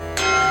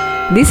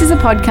This is a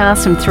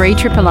podcast from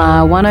 3RRR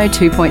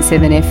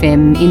 102.7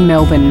 FM in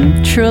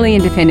Melbourne, truly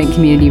independent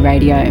community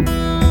radio.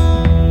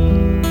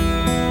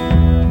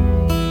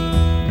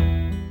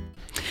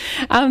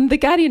 The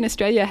Guardian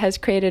Australia has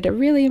created a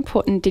really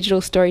important digital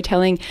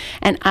storytelling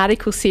and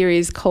article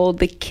series called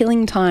The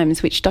Killing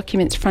Times, which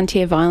documents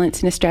frontier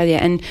violence in Australia.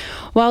 And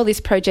while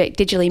this project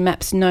digitally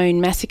maps known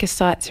massacre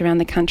sites around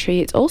the country,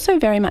 it's also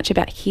very much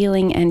about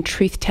healing and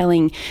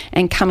truth-telling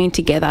and coming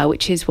together,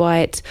 which is why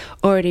it's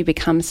already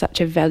become such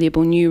a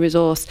valuable new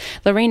resource.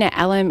 Lorena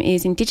Allam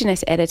is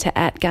Indigenous Editor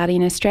at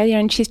Guardian Australia,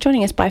 and she's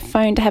joining us by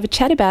phone to have a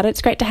chat about it.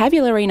 It's great to have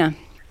you, Lorena.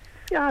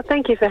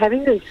 Thank you for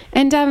having me.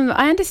 And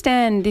I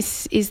understand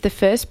this is the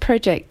first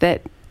project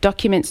that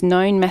documents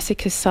known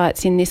massacre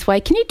sites in this way.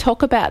 Can you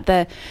talk about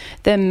the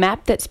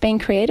map that's been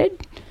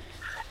created?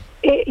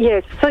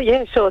 Yes,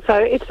 sure. So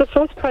it's the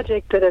first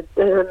project that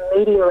a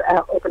media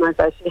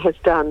organisation has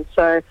done.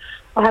 So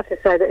I have to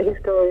say that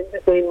historians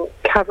have been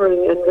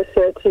covering and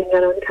researching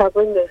and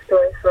uncovering their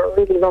stories for a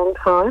really long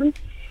time.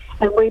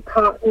 And we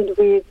partnered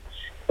with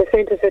the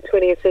Centre for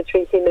 20th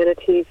Century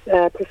Humanities,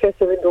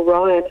 Professor Lyndall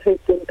Ryan, who's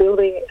been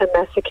building a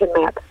massacre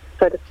map,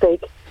 so to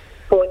speak,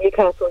 for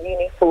Newcastle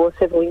Uni for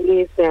several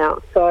years now.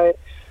 So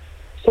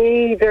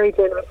she very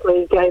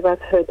generously gave us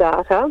her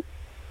data,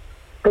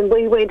 and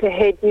we went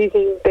ahead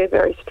using their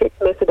very strict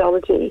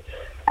methodology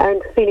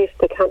and finished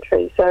the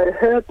country. So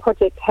her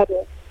project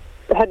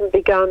hadn't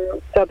begun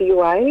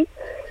WA,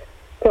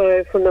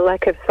 so from the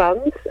lack of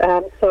funds.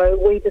 So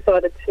we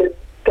decided to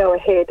go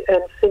ahead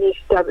and finish,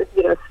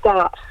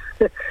 start.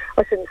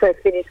 I shouldn't say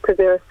finish because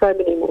there are so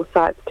many more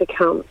sites to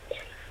come.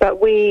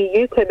 But we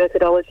used her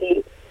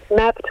methodology,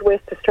 mapped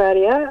West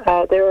Australia.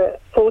 There are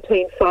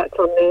 14 sites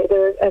on there.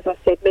 There are, as I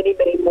said, many,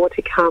 many more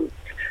to come.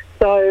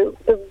 So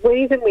the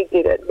reason we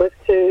did it was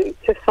to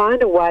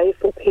find a way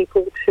for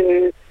people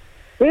to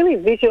really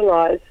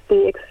visualise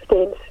the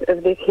extent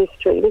of this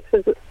history. This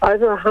was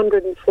over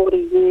 140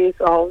 years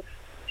of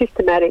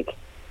systematic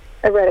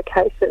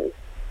eradication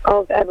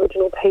of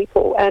Aboriginal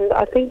people. And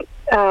I think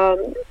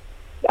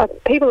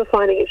people are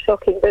finding it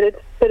shocking, but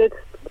it's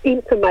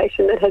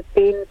information that has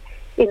been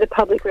in the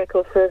public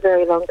record for a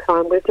very long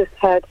time. We've just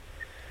had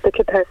the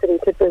capacity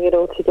to bring it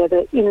all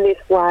together in this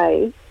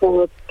way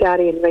for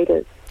Guardian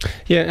readers.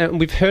 Yeah, and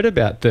we've heard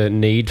about the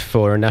need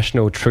for a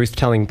national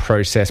truth-telling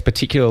process,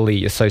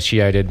 particularly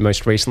associated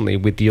most recently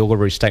with the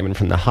Uluru Statement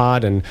from the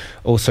Heart and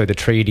also the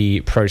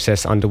treaty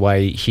process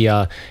underway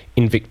here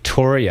in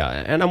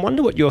Victoria. And I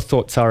wonder what your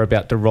thoughts are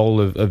about the role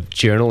of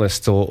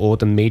journalists or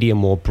the media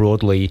more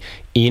broadly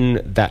in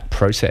that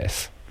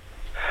process.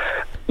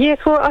 Yes,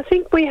 well, I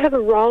think we have a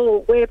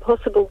role where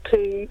possible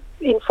to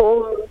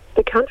inform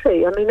the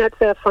country. I mean,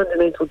 that's our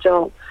fundamental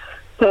job.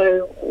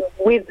 So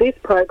with this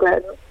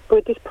program,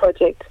 with this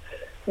project,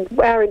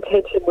 our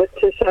intention was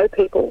to show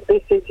people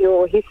this is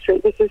your history,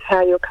 this is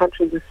how your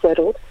country was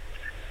settled.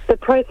 The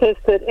process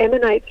that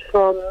emanates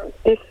from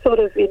this sort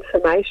of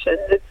information,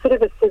 it's sort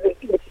of a civic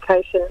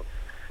education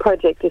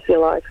project, if you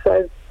like.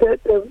 So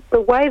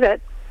the way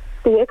that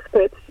the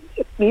experts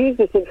use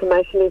this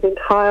information is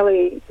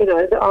entirely,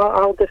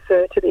 I'll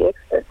defer to the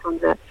experts on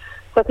that.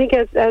 So I think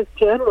as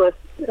journalists,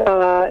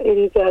 it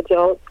is our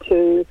job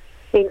to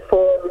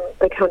inform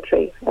the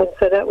country, and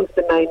so that was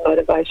the main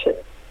motivation.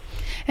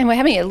 And we're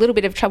having a little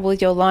bit of trouble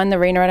with your line,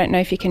 Lorena. I don't know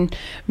if you can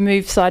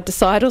move side to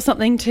side or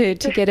something to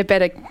get a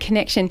better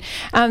connection.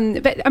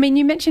 But, I mean,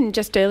 you mentioned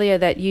just earlier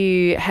that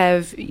you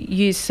have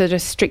used sort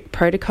of strict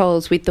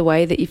protocols with the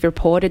way that you've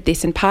reported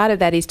this, and part of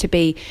that is to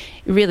be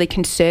really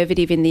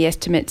conservative in the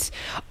estimates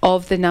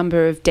of the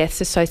number of deaths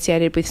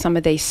associated with some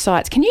of these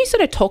sites. Can you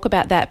sort of talk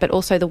about that, but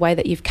also the way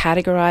that you've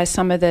categorised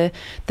some of the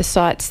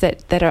sites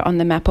that are on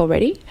the map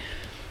already?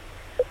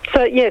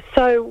 So, yes,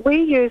 so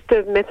we used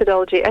the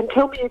methodology, and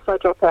tell me if I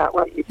drop out,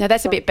 won't you? No,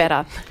 that's a bit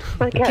better.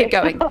 Okay. Keep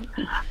going.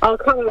 I'll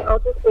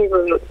just move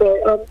on.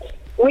 So,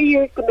 we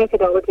used the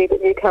methodology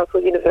that Newcastle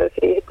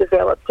University had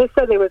developed, just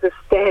so there was a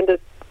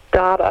standard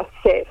data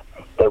set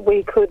that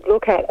we could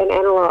look at and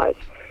analyse.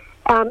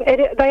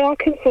 They are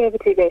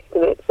conservative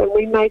estimates, and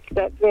we make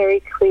that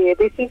very clear.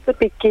 This is the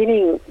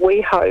beginning,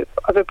 we hope,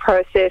 of a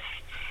process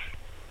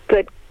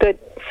that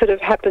sort of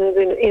happens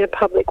in a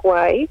public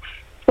way.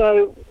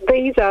 So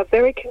these are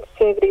very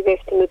conservative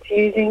estimates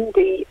using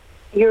the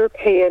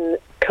European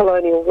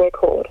colonial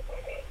record.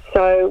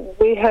 So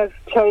we have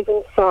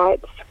chosen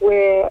sites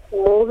where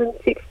more than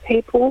 6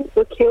 people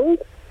were killed.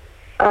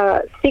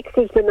 6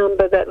 is the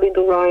number that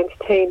Lyndall Ryan's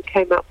team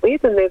came up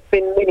with, and there have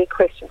been many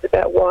questions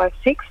about why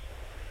 6.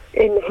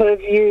 In her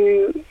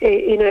view,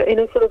 in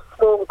a sort of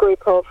small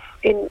group of,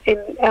 in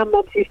our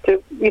mobs used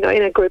to,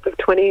 in a group of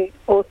 20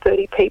 or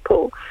 30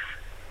 people,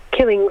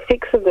 killing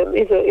 6 of them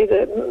is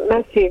a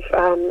massive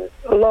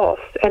loss,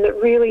 and it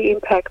really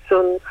impacts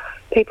on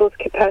people's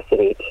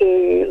capacity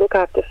to look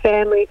after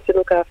families, to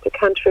look after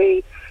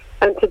country,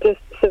 and to just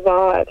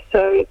survive.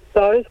 So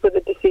those were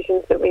the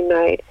decisions that we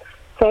made.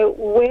 So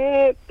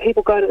where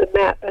people go to the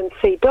map and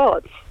see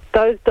dots,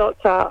 those dots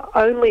are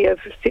only of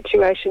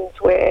situations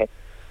where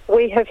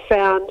we have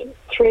found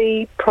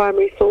 3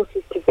 primary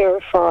sources to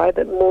verify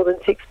that more than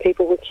 6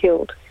 people were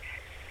killed.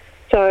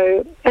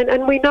 So,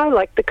 and we know,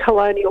 like, the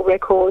colonial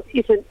record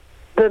isn't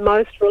the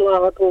most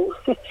reliable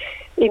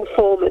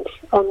informant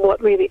on what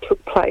really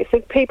took place.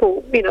 And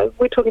people,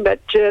 we're talking about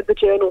the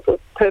journals of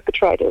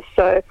perpetrators,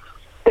 so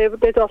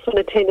there's often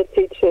a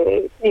tendency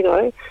to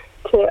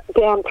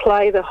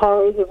downplay the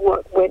horrors of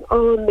what went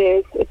on.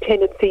 There's a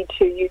tendency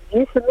to use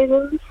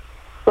euphemisms,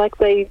 like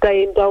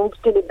they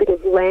indulged in a bit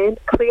of land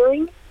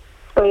clearing.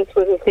 Those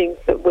were the things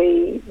that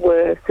we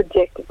were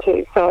subjected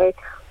to. So,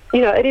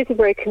 it is a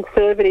very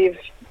conservative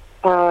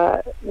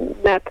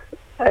map,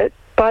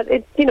 but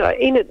it,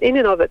 in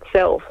and of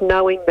itself,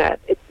 knowing that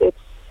it's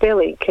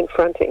fairly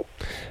confronting.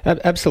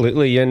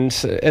 Absolutely, and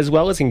as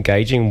well as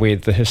engaging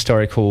with the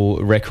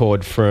historical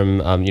record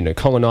from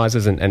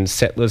colonisers and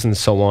settlers and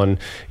so on,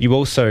 you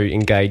also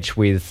engage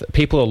with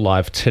people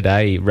alive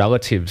today,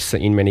 relatives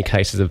in many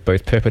cases of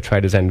both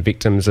perpetrators and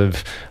victims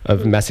of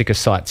massacre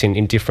sites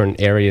in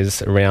different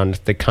areas around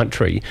the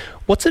country.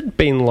 What's it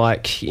been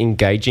like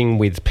engaging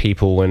with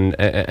people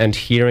and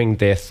hearing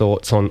their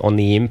thoughts on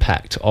the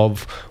impact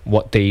of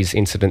what these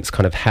incidents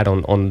kind of had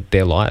on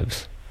their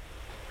lives?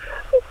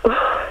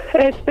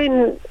 It's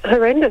been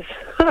horrendous.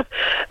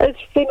 It's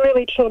been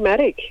really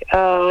traumatic.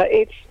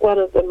 It's one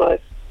of the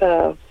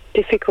most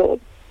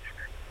difficult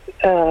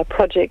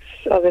projects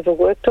I've ever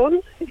worked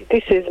on.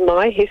 This is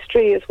my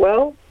history as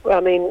well. I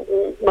mean,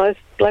 most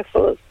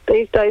blackfellas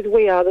these days,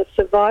 we are the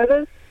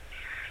survivors.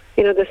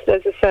 As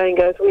the saying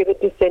goes, we're the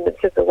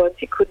descendants of the ones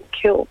you couldn't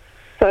kill.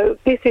 So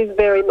this is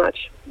very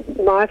much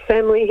my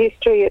family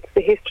history. It's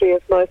the history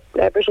of most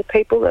Aboriginal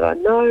people that I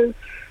know.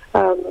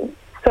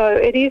 So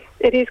it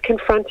is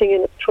confronting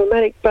and it's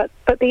traumatic. But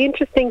the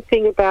interesting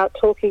thing about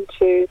talking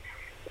to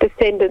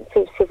descendants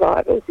of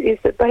survivors is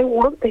that they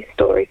want these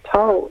stories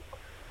told.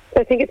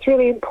 I think it's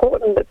really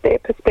important that their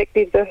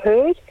perspectives are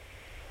heard.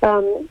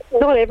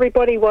 Not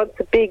everybody wants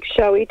a big,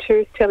 showy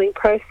truth-telling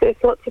process.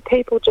 Lots of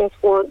people just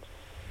want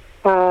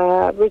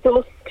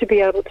resources to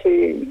be able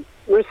to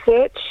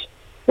research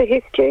the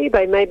history.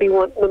 They maybe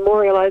want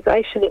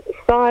memorialisation at the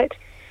site.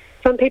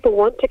 Some people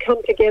want to come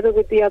together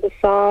with the other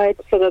side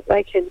so that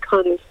they can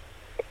kind of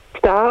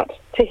start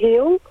to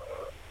heal.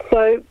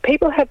 So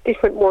people have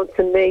different wants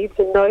and needs,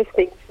 and those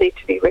things need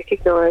to be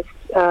recognised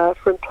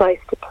from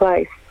place to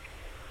place.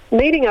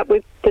 Meeting up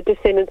with the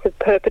descendants of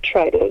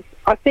perpetrators,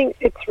 I think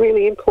it's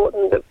really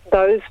important that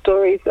those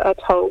stories are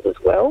told as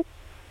well,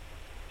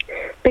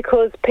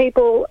 because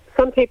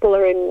some people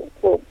are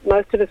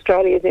most of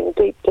Australia is in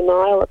deep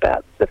denial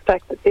about the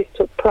fact that this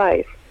took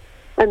place.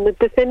 And the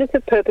descendants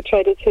of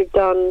perpetrators who've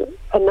done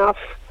enough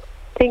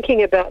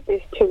thinking about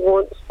this to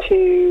want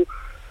to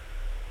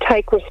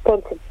take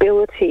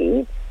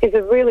responsibility is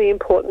a really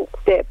important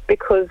step,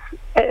 because,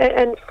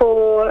 and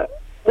for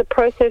the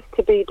process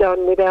to be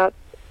done without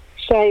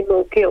shame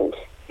or guilt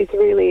is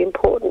really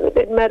important.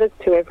 It matters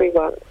to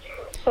everyone.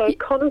 So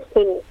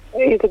Coniston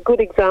is a good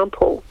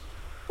example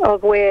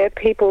of where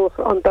people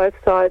on both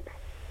sides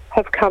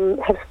have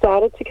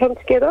started to come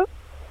together,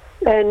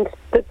 and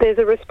that there's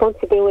a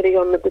responsibility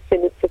on the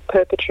descendants of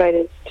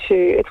perpetrators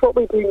it's what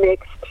we do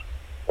next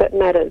that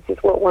matters, is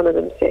what one of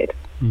them said.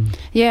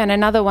 Yeah, and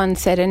another one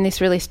said, and this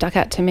really stuck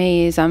out to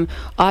me, is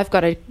I've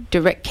got a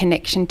direct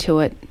connection to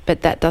it,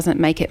 but that doesn't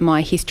make it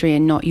my history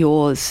and not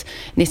yours.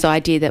 And this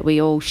idea that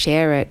we all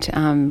share it,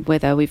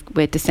 whether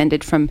we're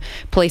descended from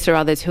police or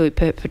others who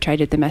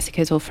perpetrated the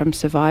massacres or from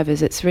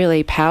survivors. It's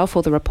really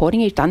powerful, the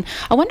reporting you've done.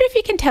 I wonder if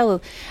you can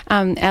tell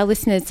our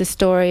listeners the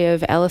story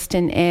of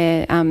Elliston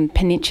Eyre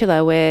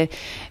Peninsula, where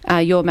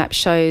your map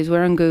shows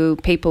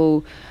Wirangu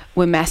people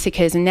were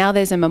massacres, and now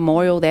there's a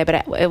memorial there,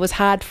 but it was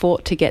hard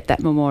fought to get that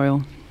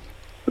memorial.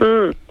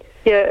 Yeah,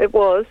 it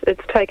was.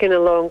 It's taken a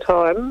long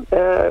time,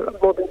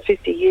 more than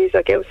 50 years,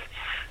 I guess,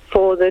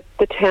 for the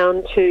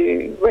town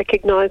to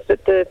recognise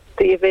that the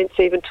events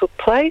even took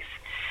place.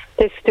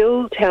 There's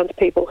still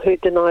townspeople who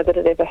deny that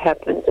it ever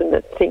happened, and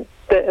that think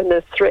that, and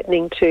they're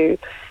threatening to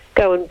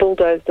go and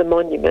bulldoze the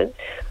monument.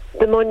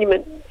 The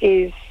monument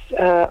is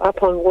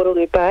up on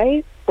Waterloo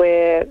Bay,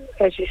 where,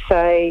 as you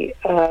say,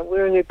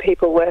 Wirangu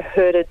people were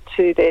herded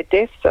to their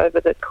deaths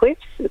over the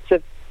cliffs. It's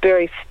a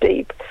very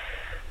steep,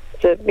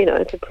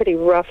 it's a pretty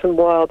rough and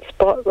wild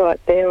spot right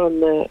there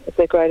on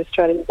the Great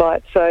Australian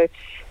Bight. So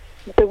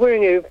the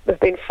Wirangu have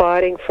been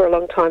fighting for a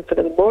long time for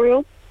the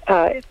memorial.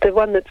 The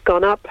one that's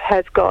gone up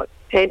has got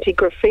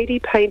anti-graffiti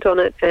paint on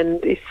it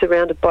and is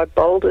surrounded by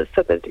boulders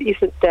so that it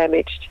isn't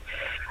damaged.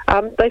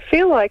 They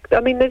feel like,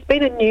 there's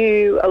been a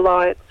new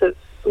alliance of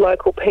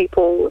local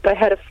people.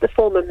 The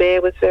former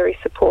mayor was very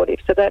supportive,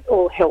 so that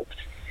all helped.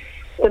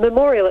 The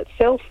memorial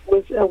itself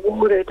was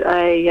awarded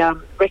a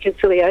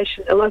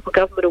local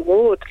government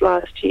award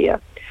last year.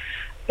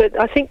 But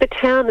I think the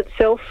town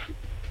itself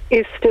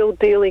is still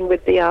dealing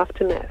with the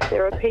aftermath.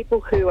 There are people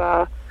who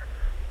are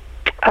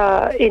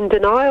in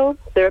denial.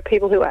 There are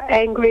people who are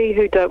angry,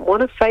 who don't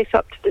want to face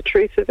up to the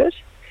truth of it.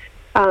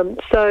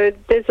 So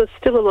there's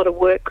still a lot of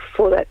work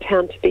for that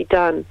town to be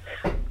done.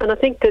 And I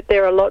think that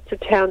there are lots of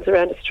towns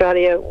around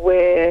Australia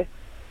where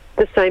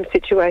the same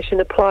situation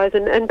applies,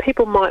 and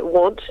people might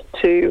want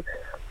to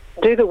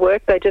do the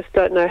work, they just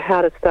don't know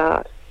how to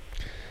start.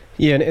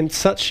 Yeah, and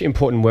such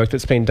important work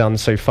that's been done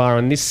so far.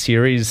 And this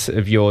series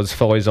of yours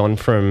follows on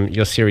from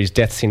your series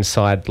Deaths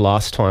Inside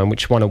last time,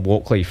 which won a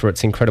Walkley for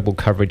its incredible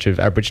coverage of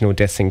Aboriginal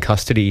deaths in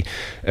custody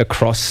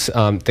across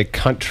the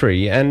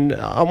country. And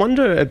I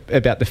wonder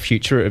about the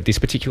future of this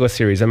particular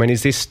series. I mean,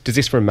 does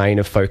this remain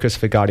a focus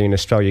for Guardian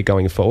Australia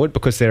going forward?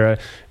 Because there are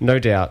no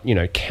doubt,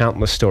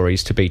 countless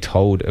stories to be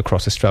told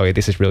across Australia.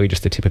 This is really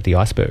just the tip of the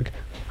iceberg.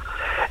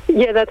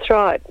 Yeah, that's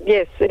right.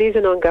 Yes, it is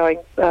an ongoing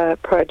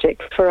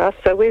project for us.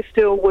 So we're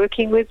still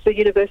working with the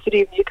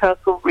University of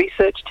Newcastle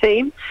research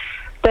team.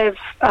 They've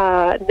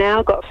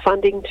now got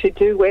funding to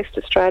do West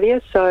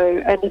Australia,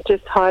 and have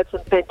just hired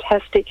some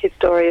fantastic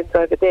historians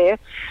over there.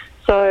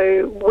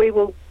 So we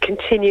will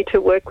continue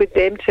to work with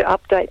them to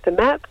update the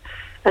map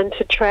and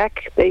to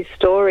track these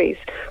stories.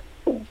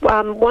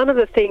 One of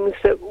the things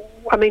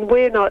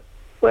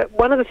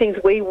one of the things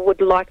we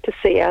would like to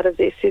see out of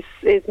this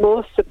is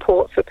more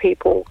support for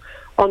people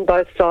on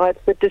both sides.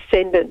 The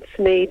descendants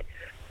need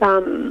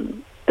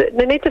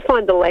they need to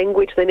find the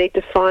language, they need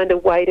to find a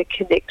way to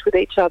connect with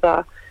each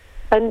other.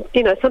 And,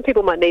 some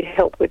people might need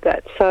help with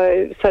that.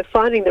 So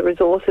finding the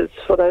resources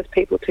for those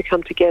people to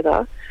come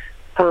together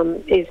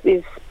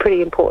is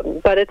pretty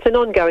important. But it's an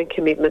ongoing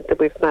commitment that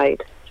we've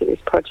made to this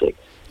project.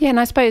 Yeah, and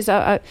I suppose,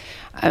 I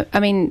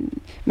mean,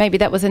 maybe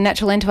that was a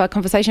natural end to our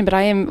conversation, but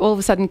I am all of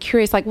a sudden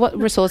curious, like what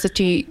resources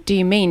do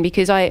you mean?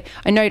 Because I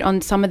note on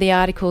some of the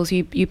articles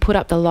you put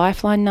up the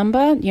lifeline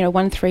number,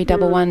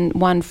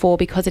 131114,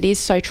 because it is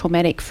so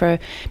traumatic for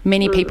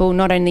many people,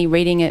 not only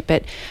reading it,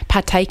 but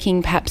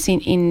partaking perhaps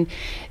in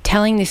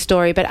telling this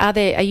story. But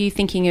are you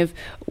thinking of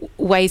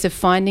ways of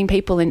finding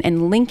people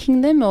and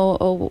linking them,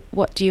 or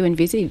what do you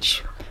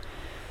envisage?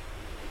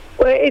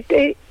 Well,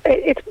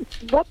 it's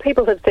what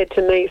people have said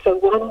to me. So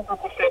one of the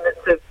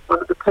defendants, one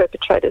of the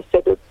perpetrators, said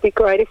it would be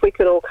great if we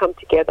could all come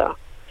together.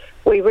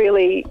 We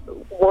really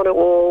want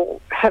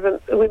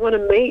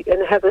to meet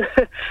and have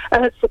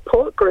a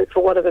support group,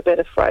 for want of a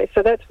better phrase.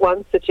 So that's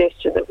one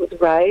suggestion that was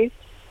raised.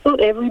 Not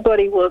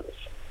everybody wants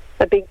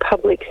a big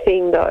public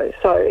thing, though.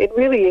 So it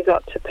really is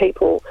up to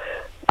people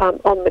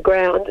on the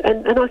ground.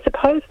 And I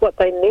suppose what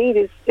they need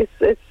is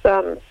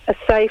a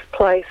safe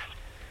place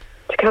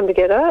to come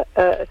together,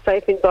 a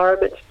safe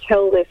environment to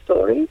tell their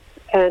stories,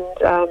 and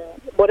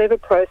whatever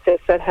process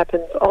that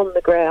happens on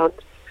the ground,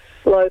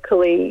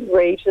 locally,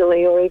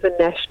 regionally, or even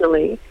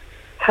nationally,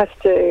 has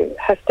to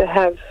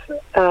have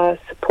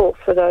support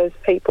for those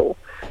people.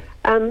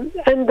 And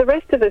the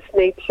rest of us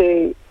need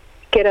to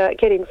get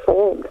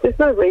informed. There's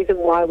no reason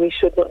why we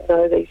should not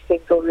know these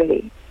things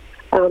already.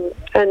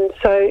 And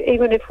so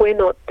even if we're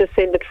not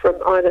descended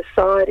from either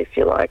side, if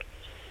you like,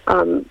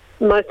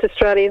 most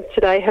Australians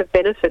today have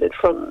benefited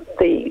from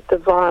the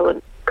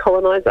violent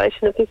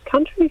colonisation of this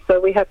country,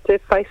 so we have to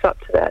face up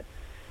to that.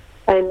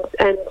 And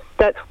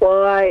that's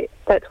what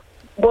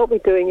we're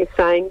doing, is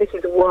saying this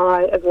is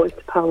why a voice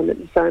to Parliament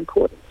is so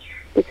important.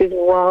 This is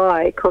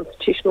why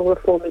constitutional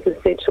reform is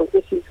essential.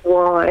 This is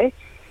why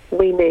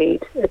we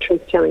need a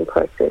truth-telling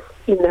process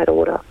in that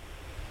order.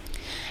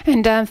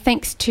 And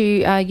thanks to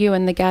you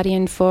and The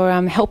Guardian for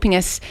helping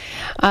us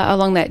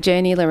along that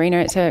journey, Lorena.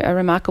 It's a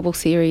remarkable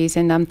series,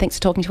 and thanks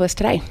for talking to us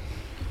today.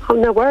 Oh,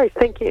 no worries.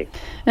 Thank you.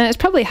 And it's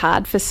probably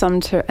hard for some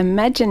to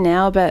imagine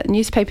now, but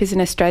newspapers in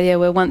Australia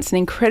were once an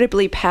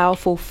incredibly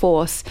powerful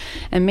force,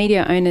 and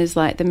media owners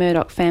like the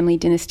Murdoch family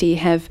dynasty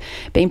have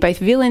been both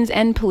villains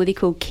and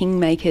political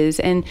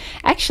kingmakers. And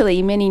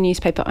actually, many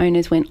newspaper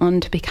owners went on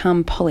to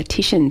become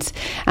politicians.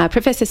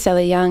 Professor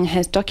Sally Young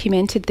has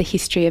documented the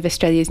history of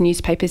Australia's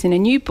newspapers in a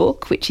new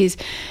book, which is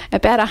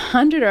about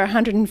 100 or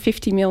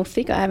 150 mil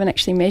thick. I haven't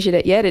actually measured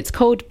it yet. It's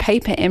called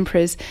Paper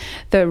Emperors,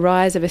 The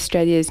Rise of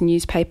Australia's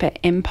Newspaper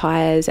Empires,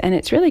 and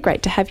it's really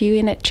great to have you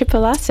in at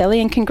Triple R,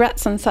 Sally, and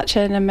congrats on such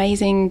an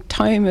amazing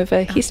tome of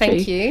a history.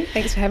 Thank you.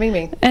 Thanks for having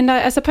me. And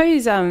I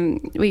suppose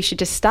we should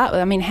just start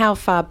with, how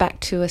far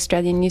back do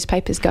Australian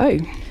newspapers go?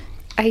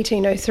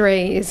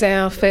 1803 is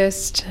our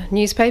first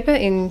newspaper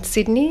in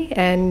Sydney,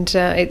 and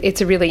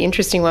it's a really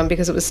interesting one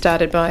because it was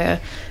started by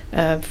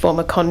a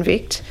former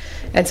convict,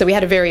 and so we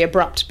had a very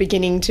abrupt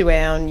beginning to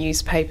our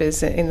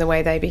newspapers in the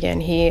way they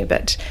began here.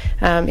 But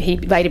he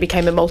later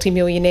became a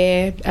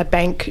multimillionaire, a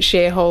bank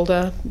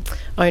shareholder,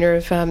 owner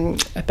of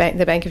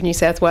the Bank of New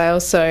South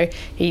Wales. So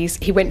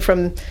he went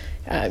from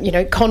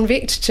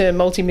convict to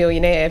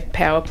multimillionaire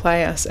power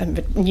player,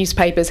 and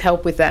newspapers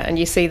help with that, and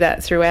you see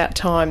that throughout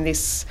time,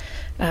 this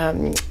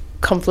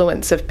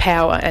confluence of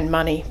power and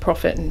money,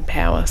 profit and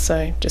power,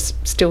 so just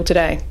still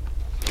today.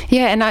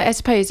 Yeah, and I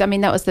suppose, that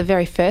was the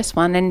very first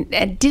one,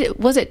 and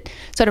was it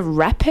sort of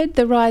rapid,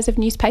 the rise of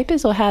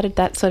newspapers, or how did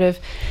that sort of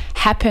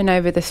happen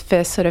over the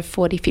first sort of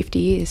 40, 50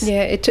 years?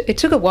 Yeah, it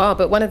took a while,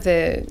 but one of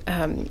the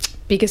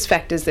biggest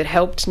factors that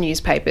helped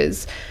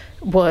newspapers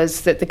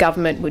was that the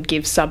government would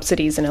give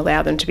subsidies and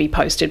allow them to be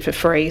posted for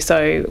free.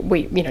 So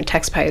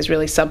taxpayers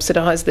really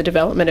subsidised the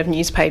development of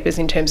newspapers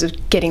in terms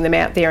of getting them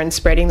out there and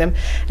spreading them.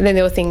 And then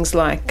there were things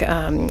like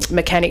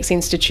mechanics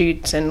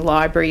institutes and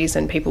libraries,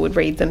 and people would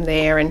read them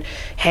there and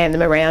hand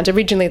them around.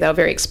 Originally they were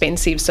very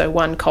expensive, so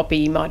one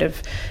copy might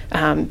have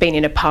been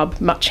in a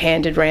pub, much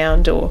handed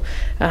round, or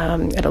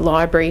at a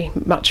library,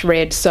 much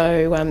read.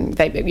 So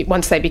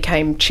once they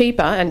became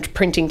cheaper, and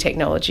printing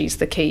technology is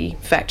the key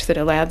fact that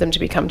allowed them to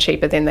become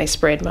cheaper, then they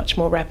spread much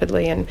more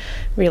rapidly and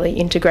really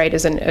integrate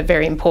as a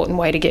very important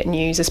way to get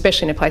news,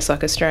 especially in a place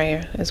like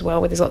Australia as well,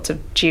 where there's lots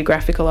of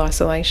geographical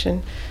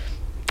isolation.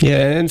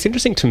 Yeah, and it's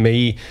interesting to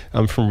me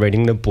from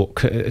reading the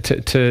book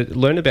to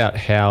learn about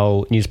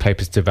how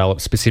newspapers developed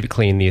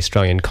specifically in the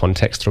Australian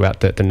context throughout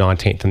the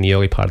 19th and the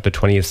early part of the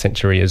 20th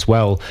century as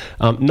well.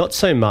 Not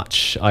so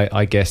much,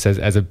 I guess,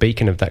 as a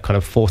beacon of that kind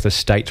of fourth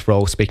estate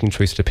role, speaking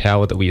truth to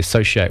power that we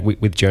associate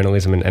with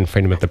journalism and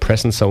freedom of the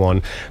press and so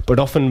on, but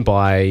often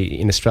by,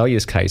 in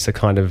Australia's case, a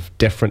kind of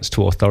deference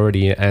to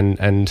authority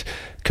and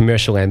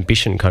commercial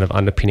ambition kind of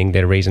underpinning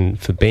their reason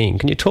for being.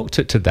 Can you talk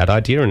to that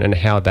idea and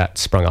how that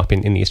sprung up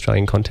in the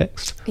Australian context?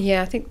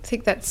 Yeah, I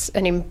think that's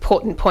an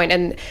important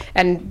point.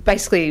 And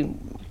basically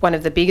one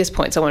of the biggest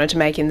points I wanted to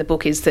make in the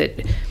book is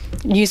that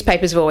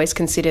newspapers have always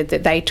considered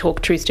that they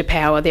talk truth to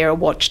power, they're a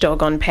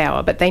watchdog on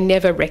power, but they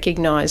never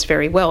recognise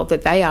very well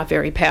that they are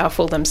very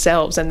powerful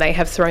themselves, and they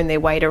have thrown their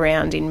weight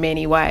around in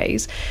many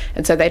ways.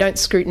 And so they don't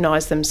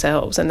scrutinise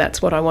themselves, and that's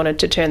what I wanted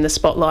to turn the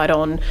spotlight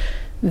on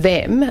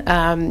them,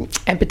 and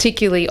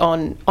particularly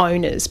on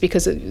owners,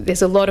 because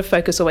there's a lot of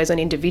focus always on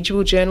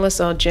individual journalists.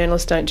 Oh,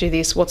 journalists don't do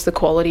this, what's the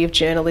quality of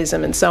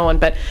journalism and so on,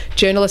 but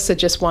journalists are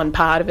just one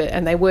part of it,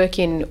 and they work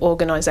in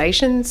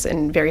organisations,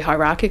 and very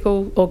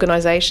hierarchical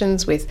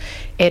organisations with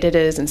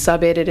editors and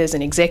sub-editors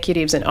and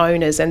executives and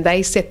owners, and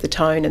they set the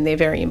tone and they're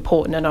very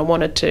important, and I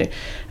wanted to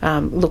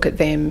look at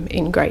them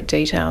in great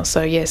detail.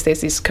 So yes,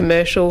 there's this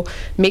commercial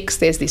mix,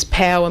 there's this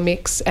power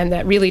mix, and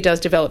that really does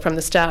develop from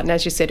the start. And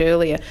as you said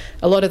earlier,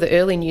 a lot of the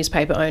early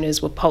newspaper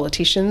owners were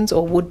politicians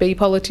or would-be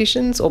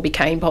politicians or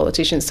became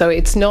politicians. So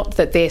it's not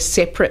that they're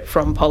separate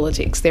from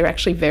politics. They're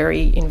actually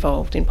very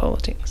involved in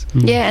politics.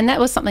 Yeah, and that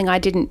was something I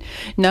didn't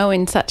know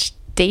in such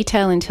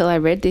detail until I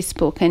read this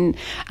book. And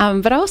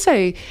but also,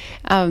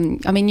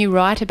 you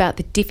write about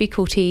the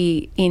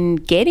difficulty in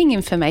getting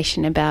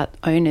information about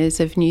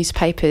owners of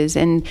newspapers,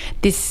 and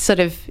this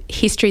sort of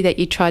history that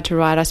you tried to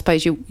write. I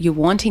suppose you're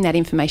wanting that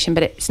information,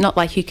 but it's not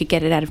like you could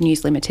get it out of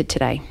News Limited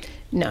today.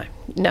 No.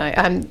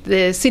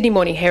 The Sydney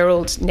Morning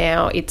Herald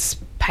now, its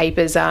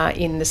papers are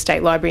in the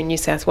State Library in New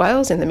South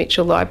Wales, in the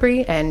Mitchell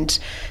Library, and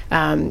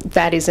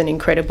that is an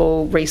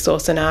incredible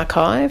resource and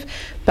archive.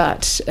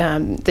 But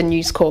the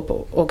News Corp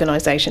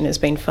organisation has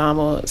been far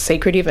more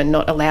secretive and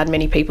not allowed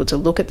many people to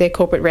look at their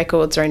corporate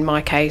records, or in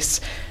my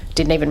case,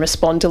 didn't even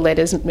respond to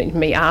letters,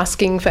 me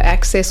asking for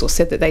access, or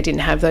said that they didn't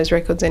have those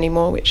records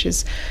anymore, which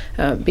is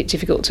a bit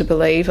difficult to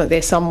believe.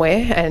 They're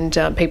somewhere, and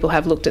people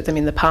have looked at them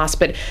in the past.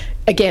 But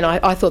again,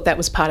 I thought that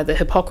was part of the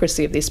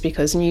hypocrisy of this,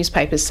 because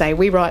newspapers say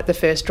we write the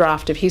first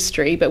draft of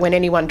history, but when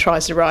anyone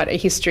tries to write a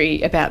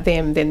history about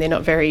them, then they're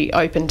not very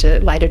open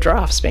to later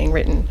drafts being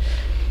written.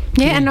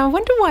 Yeah, and I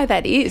wonder why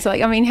that is.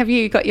 Have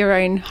you got your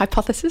own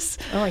hypothesis?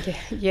 Oh,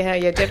 yeah.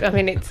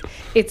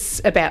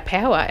 It's about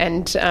power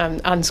and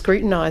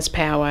unscrutinised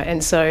power,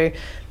 and so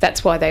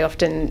that's why they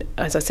often,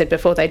 as I said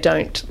before, they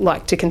don't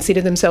like to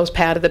consider themselves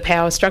part of the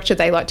power structure.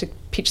 They like to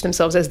pitch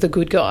themselves as the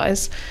good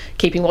guys,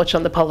 keeping watch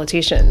on the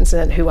politicians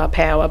and who are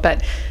power,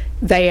 but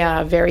they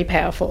are very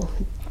powerful.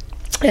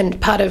 And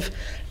part of,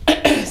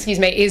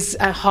 is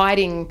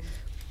hiding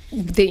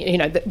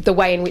the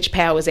way in which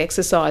power was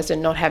exercised and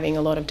not having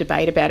a lot of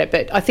debate about it.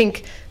 But I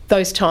think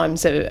those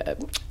times are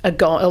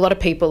gone. A lot of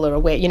people are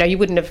aware. You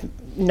wouldn't have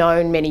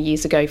known many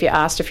years ago, if you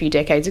asked a few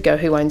decades ago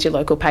who owns your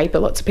local paper,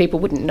 lots of people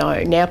wouldn't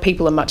know. Now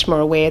people are much more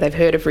aware. They've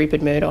heard of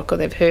Rupert Murdoch, or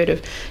they've heard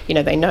of,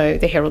 they know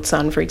the Herald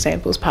Sun, for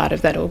example, is part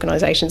of that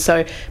organisation.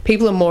 So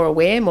people are more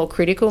aware, more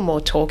critical, more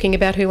talking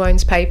about who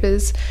owns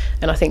papers,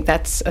 and I think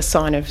that's a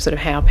sign of sort of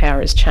how power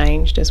has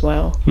changed as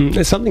well.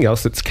 There's something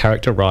else that's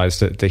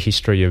characterised the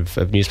history of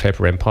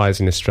newspaper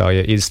empires in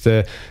Australia is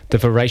the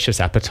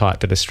voracious appetite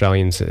that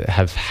Australians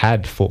have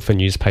had for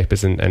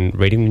newspapers and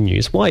reading the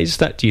news. Why is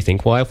that, do you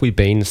think? Why have we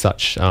been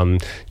such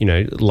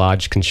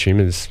large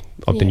consumers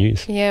of the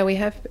news? Yeah, we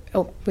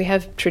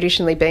have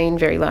traditionally been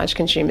very large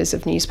consumers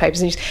of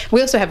newspapers.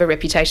 We also have a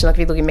reputation, like if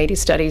you look at media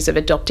studies, of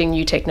adopting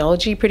new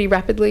technology pretty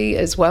rapidly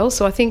as well.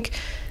 So I think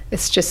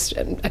it's just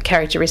a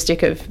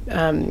characteristic of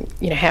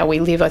how we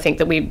live. I think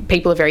that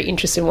people are very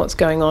interested in what's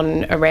going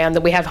on around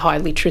them. We have high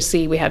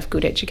literacy, we have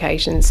good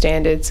education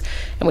standards,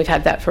 and we've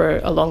had that for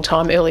a long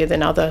time, earlier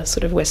than other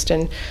sort of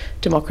Western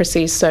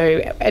democracies.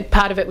 So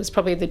part of it was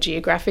probably the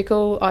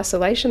geographical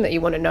isolation, that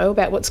you want to know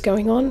about what's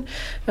going on.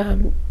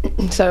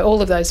 So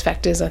all of those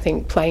factors, I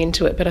think, play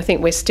into it. But I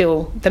think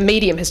the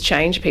medium has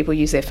changed. People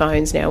use their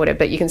phones now, whatever.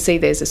 But you can see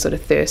there's a sort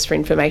of thirst for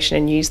information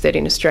and news that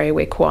in Australia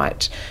we're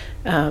quite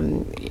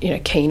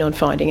keen on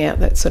finding out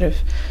that sort of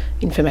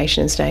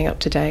information and staying up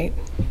to date.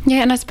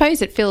 Yeah, and I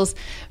suppose it feels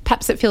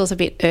a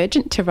bit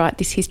urgent to write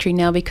this history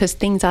now because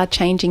things are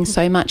changing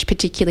so much,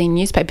 particularly in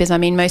newspapers. I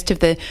mean, most of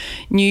the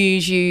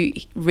news you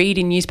read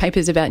in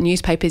newspapers about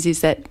newspapers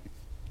is that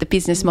the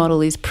business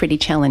model is pretty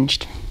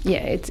challenged.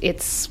 Yeah,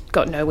 it's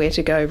got nowhere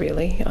to go,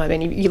 really. I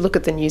mean, you look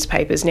at the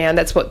newspapers now, and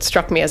that's what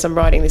struck me as I'm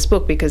writing this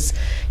book, because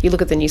you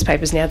look at the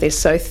newspapers now, they're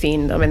so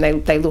thin. I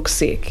mean, they look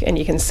sick, and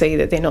you can see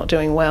that they're not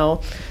doing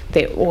well.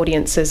 Their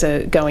audiences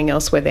are going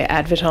elsewhere, their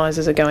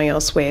advertisers are going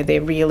elsewhere.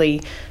 They're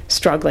really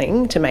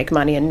struggling to make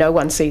money, and no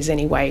one sees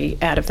any way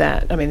out of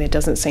that. I mean, there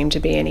doesn't seem to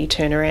be any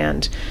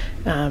turnaround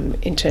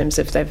in terms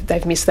of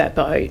they've missed that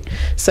boat.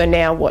 So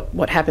now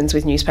what happens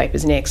with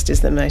newspapers next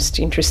is the most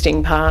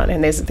interesting part,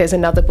 and there's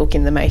another book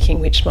in the making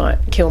which might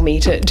kill me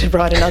to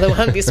write another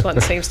one. This one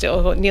seems to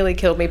have nearly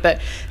killed me, but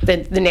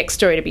the next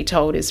story to be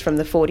told is from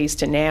the 40s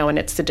to now, and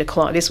it's the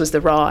decline. This was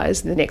the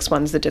rise, the next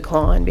one's the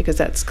decline, because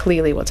that's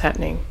clearly what's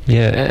happening.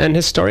 Yeah, and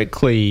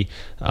historically,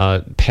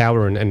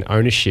 power and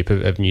ownership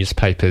of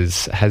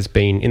newspapers has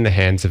been in the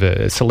hands of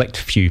a select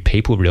few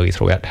people, really,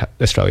 throughout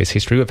Australia's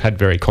history. We've had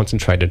very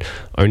concentrated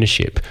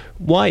ownership.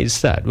 Why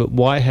is that?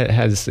 Why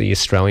has the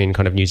Australian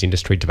kind of news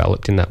industry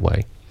developed in that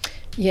way?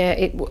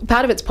 Yeah,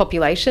 part of it's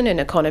population and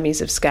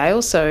economies of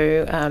scale.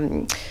 So,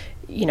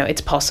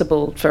 it's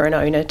possible for an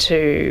owner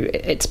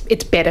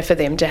it's better for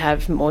them to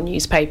have more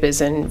newspapers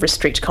and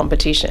restrict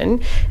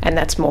competition, and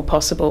that's more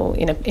possible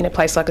in a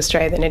place like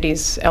Australia than it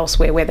is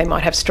elsewhere, where they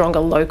might have stronger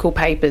local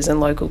papers and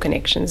local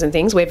connections and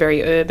things. We're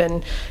very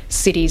urban,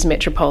 cities,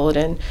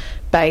 metropolitan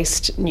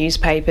based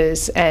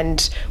newspapers,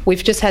 and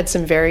we've just had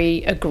some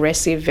very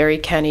aggressive, very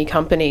canny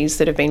companies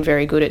that have been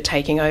very good at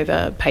taking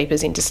over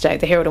papers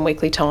interstate. The Herald and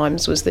Weekly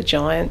Times was the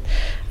giant,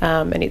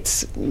 and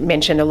it's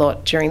mentioned a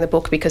lot during the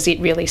book because it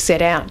really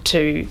set out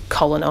to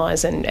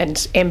colonise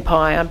and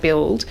empire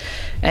build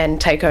and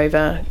take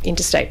over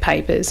interstate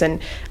papers. And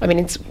I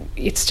mean,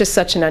 it's just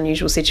such an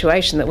unusual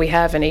situation that we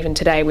have, and even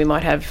today we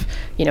might have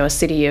a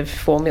city of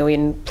 4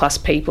 million plus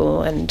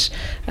people and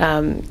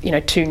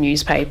 2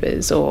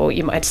 newspapers, or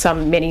you might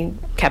many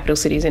capital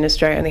cities in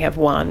Australia only have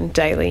one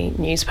daily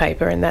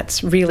newspaper, and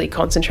that's really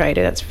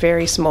concentrated. That's a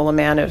very small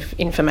amount of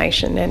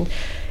information, and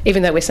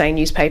even though we're saying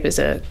newspapers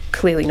are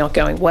clearly not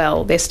going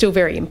well, they're still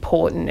very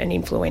important and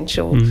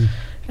influential.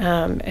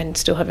 And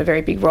still have a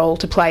very big role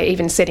to play,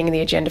 even setting the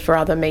agenda for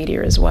other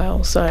media as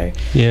well. So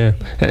yeah,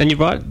 and you're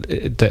right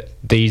that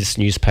these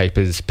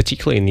newspapers,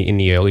 particularly in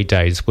the early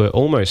days, were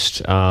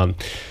almost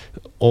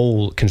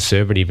all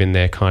conservative in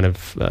their kind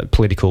of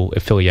political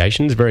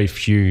affiliations. Very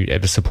few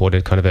ever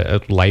supported kind of a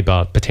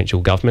Labor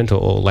potential government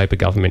or Labor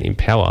government in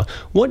power.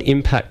 What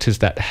impact has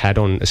that had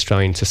on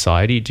Australian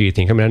society, do you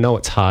think? I mean, I know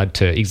it's hard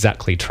to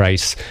exactly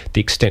trace the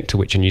extent to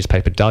which a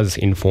newspaper does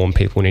inform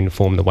people and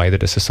inform the way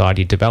that a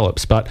society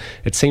develops, but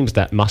it seems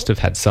that must have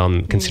had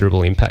some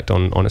considerable impact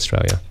on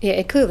Australia. Yeah,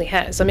 it clearly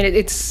has. I mean,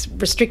 it's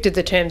restricted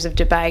the terms of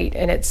debate,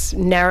 and it's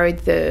narrowed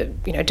the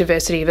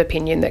diversity of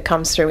opinion that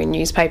comes through in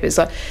newspapers.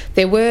 Like,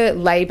 there were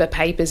Labor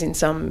papers in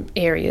some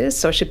areas,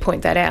 so I should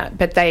point that out,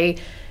 but they,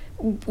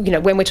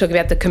 when we're talking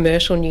about the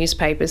commercial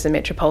newspapers, the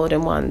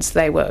metropolitan ones,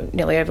 they were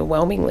nearly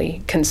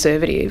overwhelmingly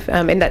conservative,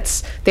 and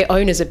that's their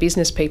owners are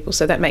business people,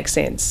 so that makes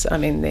sense. I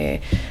mean,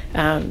 they're,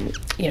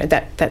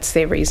 that's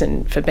their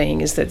reason for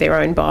being, is that they're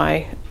owned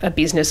by a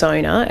business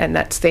owner, and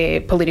that's their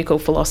political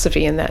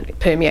philosophy, and that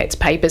permeates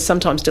papers,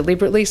 sometimes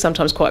deliberately,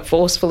 sometimes quite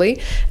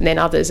forcefully, and then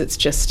others it's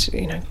just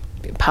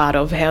part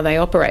of how they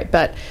operate.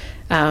 But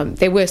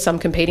there were some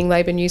competing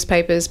Labor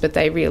newspapers, but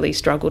they really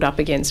struggled up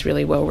against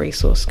really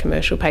well-resourced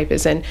commercial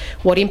papers. And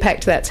what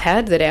impact that's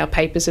had, that our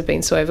papers have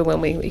been so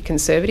overwhelmingly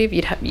conservative,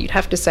 you'd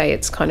have to say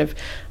it's kind of,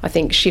 I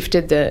think,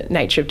 shifted the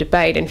nature of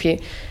debate. And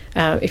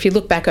if you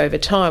look back over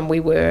time, we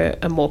were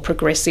a more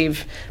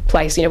progressive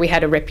place. We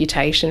had a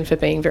reputation for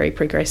being very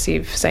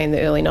progressive, say in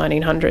the early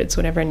 1900s,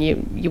 whatever, and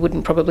you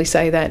wouldn't probably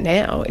say that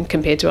now, and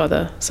compared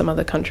to some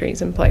other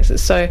countries and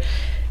places. So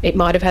it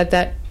might have had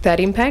that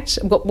impact.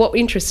 What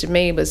interested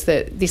me was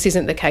that this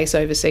isn't the case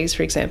overseas,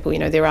 for example.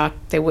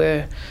 There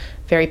were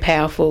very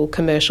powerful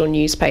commercial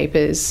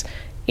newspapers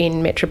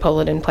in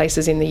metropolitan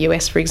places in the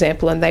US, for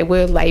example, and they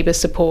were Labor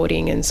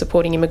supporting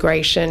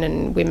immigration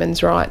and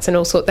women's rights and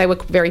all sorts. They were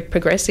very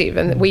progressive,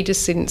 and we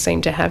just didn't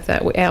seem to have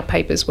that. Our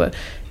papers were,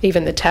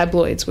 even the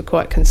tabloids were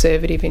quite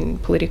conservative in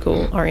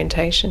political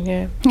orientation.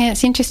 Yeah,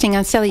 it's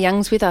interesting. Sally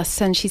Young's with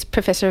us, and she's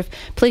Professor of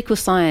Political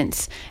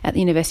Science at the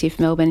University of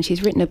Melbourne.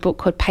 She's written a book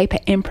called Paper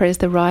Emperors,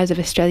 The Rise of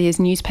Australia's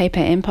Newspaper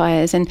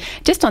Empires. And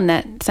just on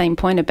that same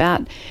point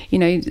about,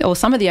 or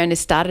some of the owners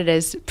started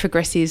as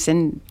progressives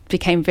and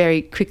became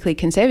very quickly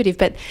conservative,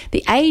 but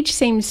the age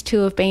seems to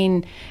have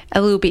been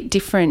a little bit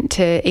different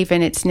to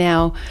even it's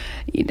now,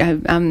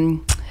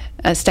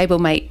 a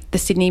stablemate, the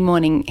Sydney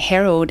Morning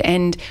Herald.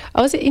 And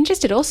I was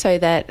interested also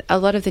that a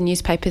lot of the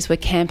newspapers were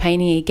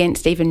campaigning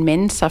against even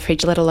men's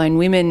suffrage, let alone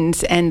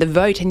women's, and the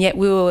vote, and yet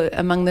we were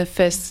among the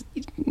first,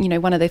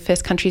 one of the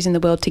first countries in the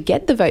world to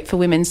get the vote for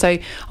women. So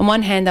on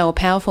one hand they were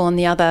powerful, on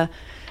the other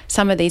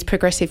some of these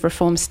progressive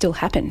reforms still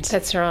happened.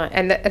 That's right,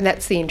 and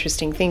that's the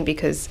interesting thing,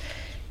 because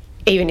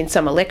even in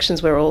some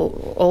elections where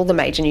all the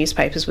major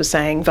newspapers were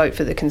saying vote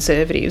for the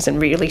Conservatives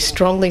and really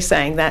strongly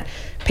saying that,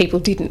 people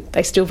didn't.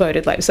 They still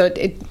voted Labor. So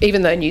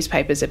even though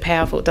newspapers are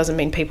powerful, it doesn't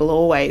mean people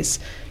always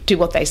do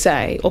what they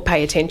say or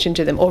pay attention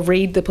to them or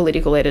read the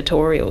political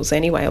editorials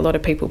anyway. A lot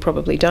of people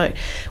probably don't.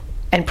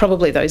 And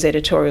probably those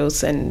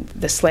editorials and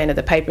the slant of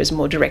the paper is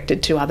more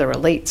directed to other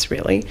elites,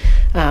 really,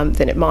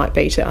 than it might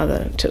be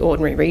to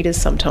ordinary readers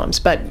sometimes.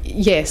 But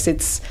yes,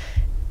 it's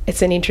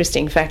an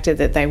interesting factor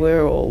that they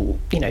were all,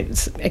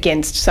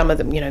 against some of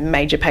them.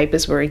 Major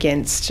papers were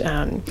against,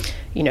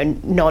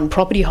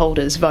 non-property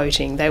holders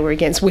voting. They were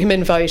against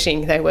women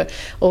voting. They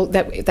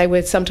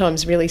were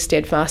sometimes really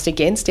steadfast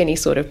against any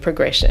sort of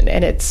progression.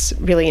 And it's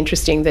really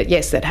interesting that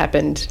yes, that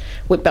happened.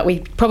 But we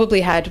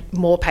probably had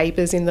more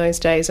papers in those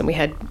days, and we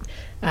had.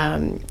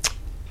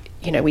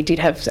 We did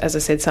have, as I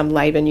said, some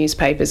Labor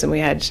newspapers, and we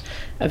had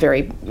a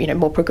very,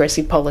 more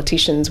progressive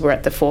politicians were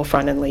at the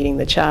forefront and leading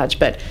the charge.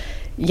 But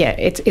yeah,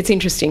 it's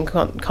interesting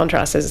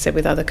contrast, as I said,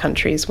 with other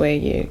countries where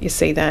you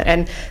see that.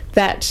 And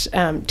that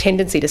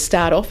tendency to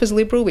start off as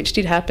Liberal, which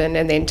did happen,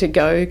 and then to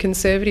go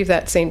Conservative,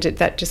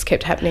 that just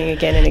kept happening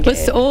again and again. It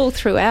was all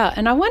throughout.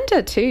 And I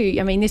wonder too,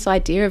 this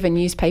idea of a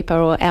newspaper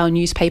or our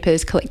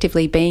newspapers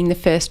collectively being the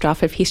first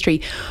draft of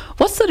history,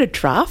 what sort of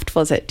draft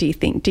was it, do you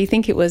think? Do you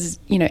think it was,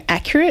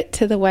 accurate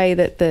to the way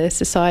that the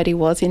society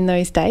was in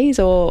those days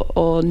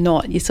or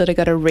not? You sort of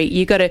got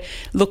to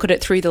look at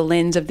it through the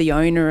lens of the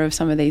owner of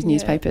some of these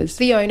newspapers.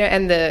 The owner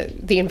and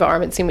the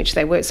environments in which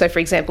they work. So, for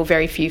example,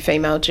 very few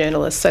female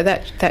journalists. So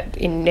that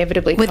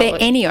inevitably... Were there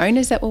any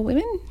owners that were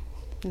women?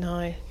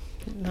 No,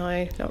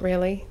 not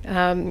really.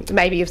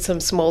 Maybe of some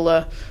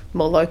smaller,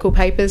 more local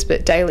papers,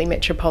 but Daily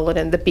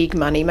Metropolitan, the big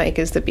money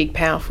makers, the big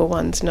powerful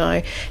ones,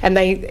 no. And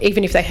they,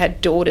 even if they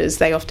had daughters,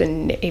 they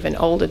often, even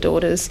older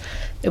daughters,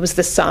 it was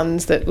the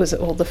sons that was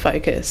all the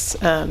focus.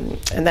 And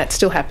that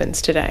still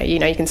happens today.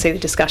 You can see the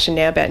discussion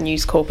now about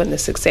News Corp and the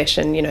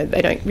succession.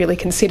 They don't really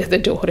consider the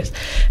daughters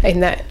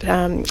in that,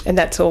 and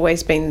that's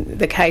always been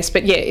the case.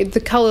 But yeah,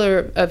 the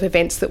colour of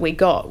events that we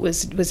got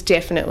was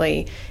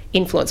definitely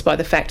influenced by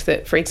the fact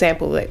that, for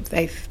example,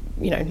 they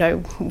know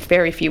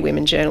very few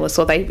women journalists,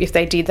 or if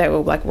they did, they were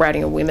like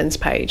writing a women's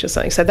page or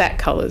something. So that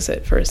colours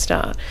it for a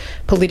start.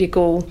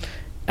 Political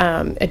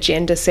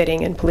agenda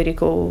setting and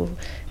political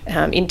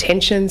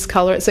intentions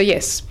colour it. So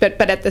yes,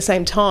 but at the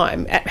same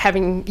time,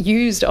 having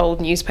used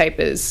old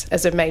newspapers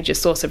as a major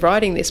source of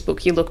writing this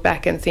book, you look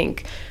back and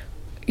think,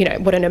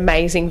 what an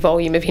amazing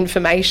volume of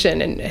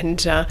information.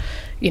 And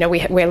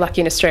we're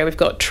lucky in Australia, we've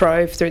got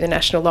Trove through the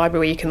National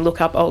Library where you can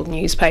look up old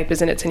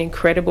newspapers, and it's an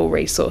incredible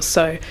resource.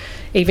 So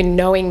even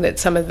knowing that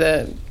some of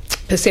the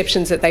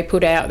perceptions that they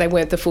put out, they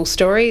weren't the full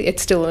story,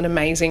 it's still an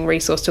amazing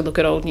resource to look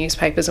at old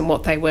newspapers and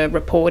what they were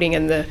reporting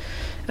and the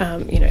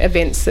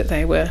events that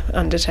they were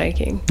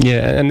undertaking.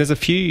 Yeah, and there's a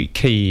few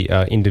key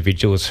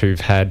individuals who've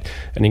had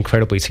an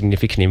incredibly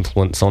significant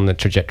influence on the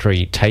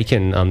trajectory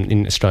taken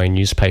in Australian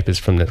newspapers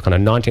from the kind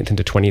of 19th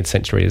into 20th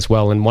century as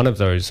well. And one of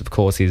those, of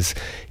course, is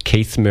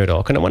Keith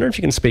Murdoch. And I wonder if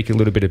you can speak a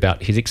little bit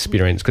about his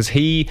experience, because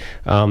he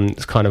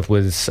kind of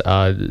was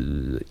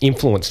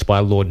influenced by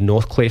Lord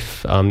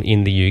Northcliffe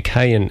in the UK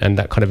and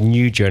that kind of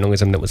new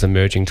journalism that was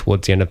emerging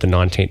towards the end of the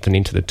 19th and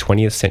into the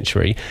 20th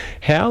century.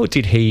 How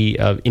did he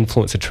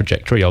influence the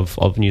trajectory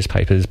of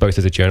newspapers, both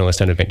as a journalist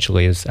and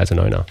eventually as an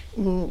owner?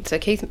 So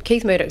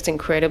Keith Murdoch's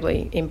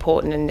incredibly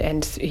important,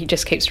 and he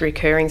just keeps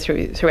recurring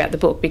throughout the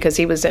book because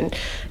he was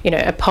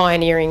a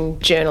pioneering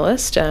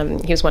journalist.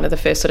 He was one of the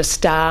first sort of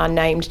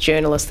star-named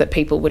journalists that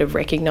people would have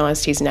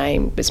recognised his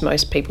name, because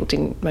most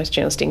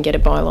journalists didn't get a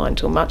byline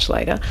until much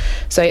later.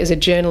 So as a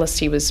journalist,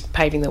 he was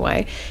paving the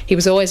way. He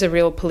was always a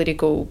real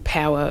political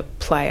power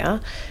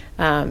player.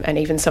 And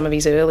even some of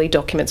his early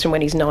documents from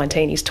when he's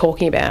 19, he's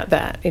talking about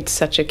that. It's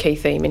such a key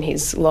theme in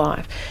his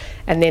life.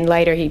 And then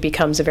later he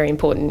becomes a very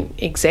important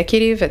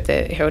executive at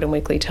the Herald and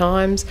Weekly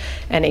Times,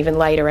 and even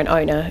later an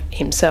owner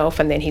himself.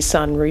 And then his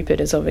son Rupert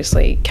has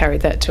obviously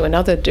carried that to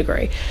another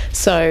degree.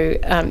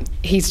 So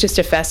he's just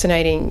a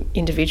fascinating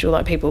individual.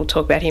 Like, people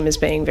talk about him as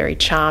being very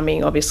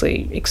charming,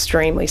 obviously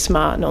extremely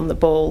smart and on the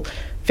ball,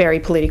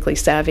 very politically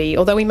savvy,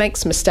 although he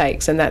makes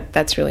mistakes, and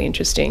that's really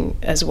interesting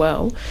as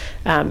well.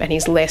 And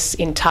he's less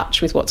in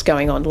touch with what's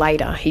going on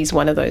later. He's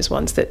one of those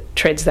ones that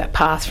treads that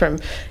path from,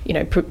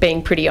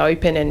 being pretty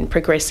open and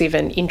progressive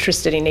and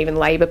interested in even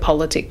Labor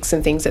politics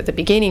and things at the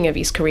beginning of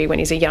his career when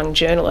he's a young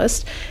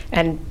journalist,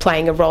 and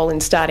playing a role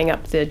in starting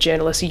up the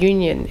Journalists'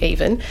 Union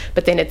even.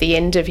 But then at the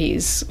end of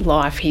his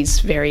life, he's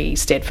very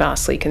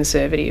steadfastly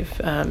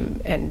conservative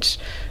and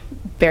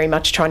very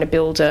much trying to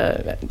build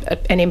an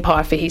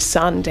empire for his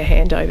son to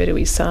hand over to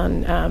his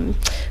son.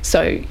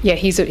 So yeah,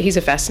 he's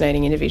a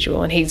fascinating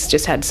individual, and he's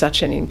just had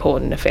such an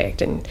important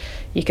effect. And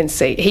you can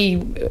see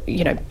he,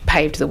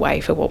 paved the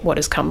way for what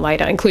has come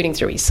later, including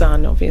through his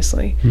son,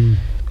 obviously.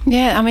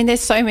 Yeah,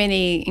 there's so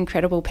many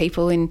incredible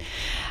people in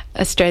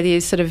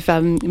Australia's sort of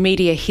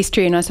media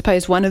history, and I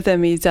suppose one of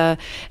them is that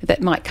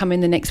might come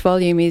in the next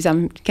volume is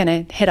I'm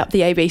going to head up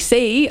the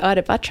ABC,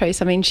 Ida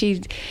Buttrose. I mean,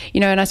 she,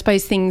 and I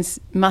suppose things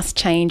must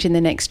change in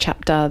the next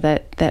chapter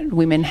that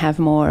women have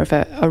more of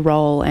a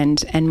role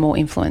and more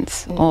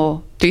influence,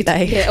 or do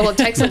they? Yeah, well, it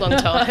takes a long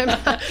time.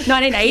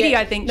 1980, yeah,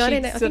 I think.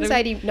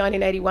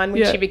 1981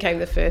 when she became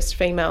the first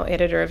female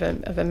editor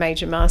of a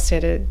major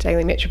masthead, a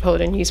daily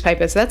metropolitan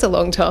newspaper. So that's a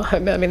long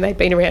time. I mean, they've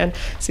been around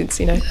since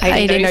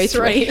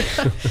 1803.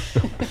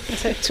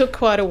 So it took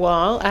quite a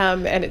while,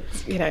 and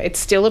it's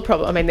still a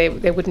problem. I mean,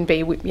 there wouldn't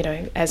be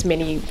as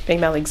many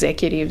female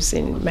executives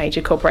in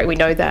major corporate. We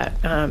know that.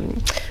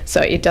 So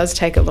it does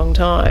take a long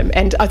time,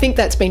 and I think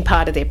that's been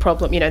part of their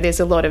problem. There's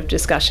a lot of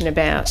discussion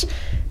about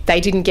they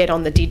didn't get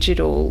on the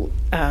digital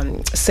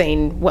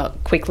scene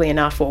quickly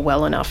enough or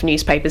well enough.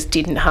 Newspapers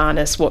didn't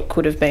harness what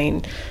could have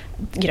been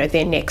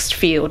their next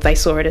field. They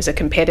saw it as a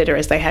competitor,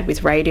 as they had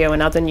with radio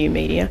and other new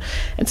media,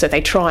 and so they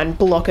try and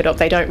block it up.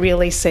 They don't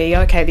really see,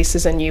 okay, this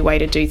is a new way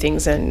to do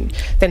things, and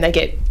then they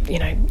get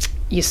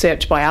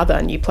usurped by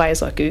other new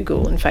players like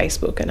Google and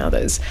Facebook and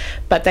others.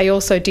 But they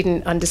also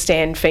didn't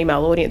understand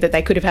female audience, that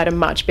they could have had a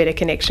much better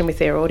connection with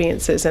their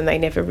audiences, and they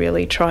never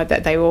really tried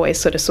that. They always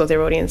sort of saw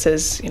their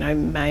audiences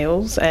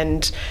males,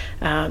 and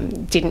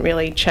didn't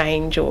really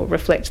change or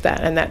reflect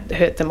that, and that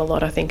hurt them a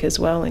lot, I think, as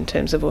well, in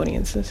terms of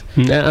audiences.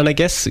 And I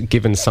guess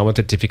given some of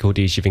the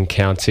difficulties you've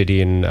encountered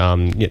in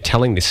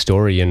telling this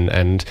story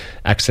and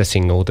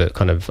accessing all the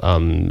kind of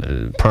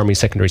primary,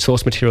 secondary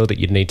source material that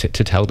you'd need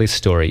to tell this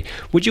story,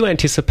 would you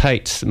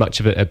anticipate much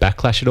of a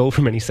backlash at all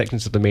from any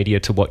sections of the media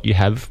to what you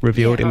have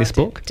revealed in this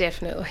book?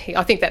 Definitely.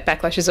 I think that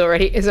backlash is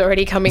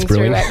already coming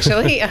through,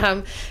 actually.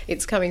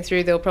 It's coming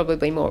through. There'll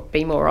probably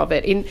be more of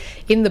it.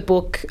 In the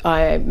book,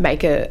 I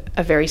make a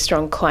very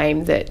strong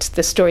claim that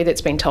the story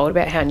that's been told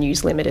about how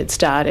News Limited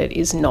started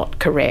is not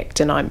correct,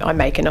 and I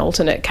make an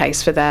alternate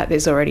case for that.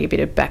 There's already a bit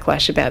of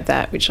backlash about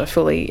that, which I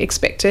fully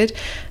expected.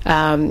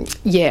 I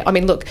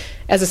mean, look,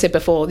 as I said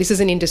before, this is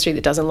an industry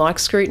that doesn't like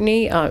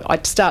scrutiny.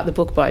 I'd start the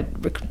book by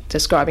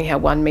describing how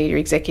one media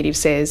executive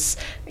says,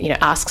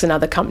 asks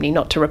another company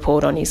not to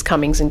report on his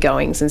comings and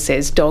goings and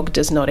says, dog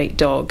does not eat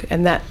dog.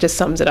 And that just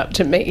sums it up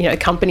to me.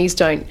 Companies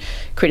don't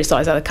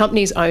criticise other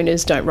companies,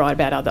 owners don't write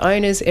about other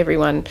owners,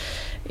 everyone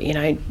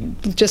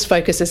just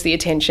focuses the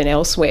attention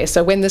elsewhere.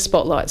 So when the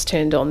spotlight's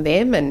turned on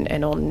them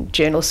and on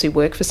journalists who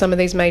work for some of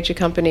these major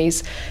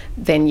companies,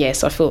 then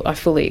yes, I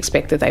fully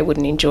expect that they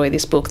wouldn't enjoy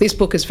this book. This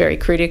book is very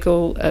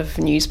critical of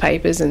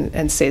newspapers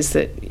and says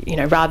that,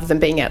 rather than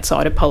being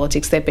outside of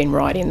politics, they've been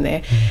right in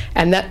there.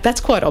 And that's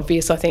quite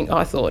obvious, I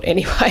thought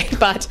anyway,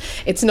 but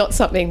it's not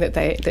something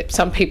that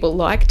some people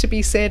like to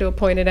be said or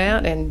pointed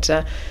out. And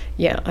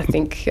I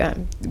think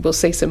we'll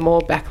see some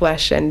more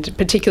backlash, and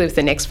particularly with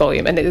the next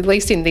volume. And at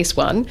least in this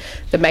one,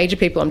 the major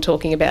people I'm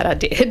talking about are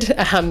dead,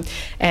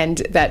 and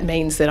that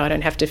means that I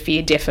don't have to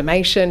fear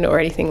defamation or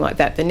anything like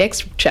that. The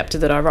next chapter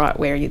that I write,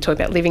 where you talk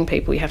about living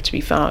people, you have to be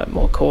far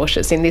more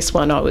cautious. In this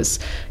one, I was,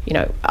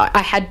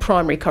 I had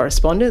primary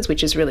correspondence,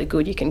 which is really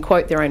good. You can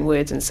quote their own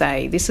words and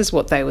say, this is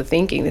what they were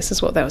thinking, this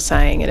is what they were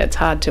saying, and it's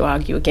hard to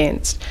argue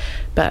against.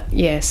 But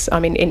yes, I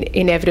mean,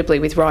 inevitably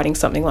with writing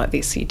something like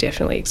this, you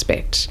definitely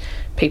expect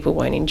people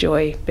won't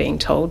enjoy being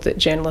told that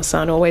journalists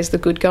aren't always the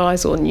good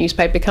guys, or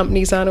newspaper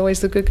companies aren't always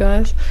the good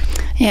guys.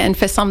 Yeah, and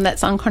for some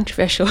that's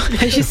uncontroversial,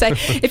 as you say.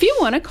 If you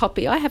want a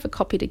copy, I have a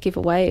copy to give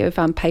away of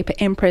Paper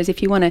Emperors.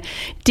 If you want to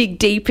dig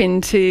deep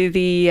into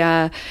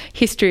the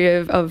history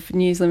of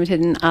News Limited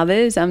and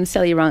others,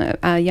 Sally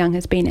Young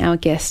has been our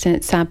guest, and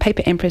it's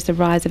Paper Emperors, The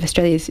Rise of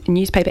Australia's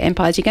Newspaper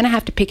Empires. You're going to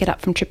have to pick it up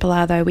from Triple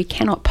R, though. We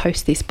cannot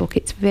post this book.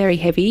 It's very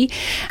heavy,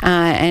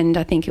 and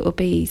I think it will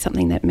be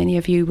something that many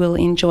of you will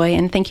enjoy.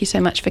 And thank you so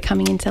much for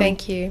coming in, Sally.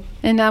 Thank you.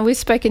 And we've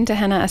spoken to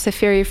Hanna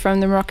Assafiri from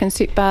the Moroccan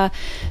Soup Bar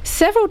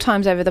several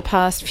times over the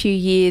past few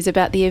years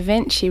about the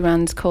event she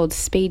runs called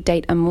Speed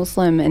Date a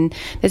Muslim. And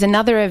there's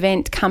another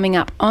event coming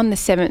up on the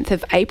 7th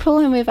of April,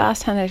 and we've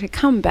asked Hanna to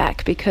come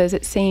back because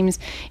it seems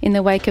in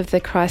the wake of the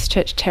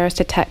Christchurch terrorist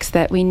attacks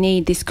that we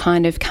need this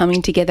kind of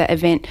coming together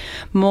event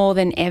more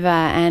than ever.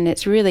 And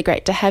it's really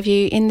great to have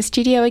you in the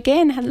studio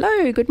again.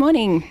 Hello, good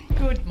morning.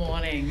 Good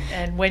morning.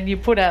 And when you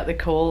put out the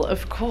call,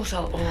 of course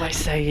I'll always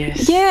say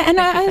yes. Yeah, and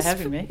Thank you for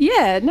having me.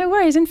 Yeah, no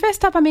worries. And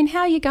first up, I mean,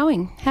 how are you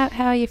going?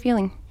 How are you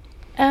feeling?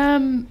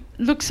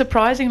 Look,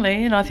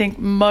 surprisingly, and I think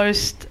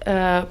most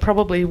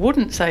probably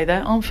wouldn't say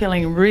that, I'm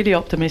feeling really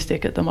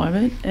optimistic at the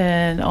moment,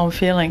 and I'm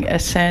feeling a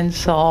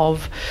sense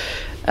of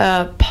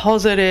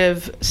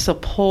positive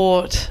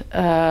support,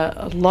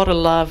 a lot of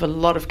love, a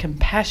lot of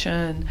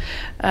compassion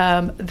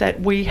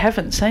that we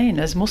haven't seen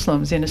as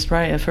Muslims in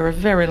Australia for a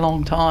very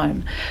long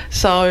time.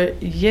 So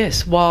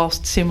yes,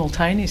 whilst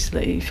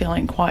simultaneously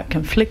feeling quite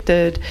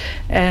conflicted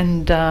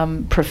and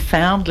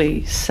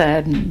profoundly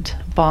saddened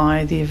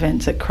by the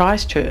events at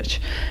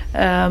Christchurch.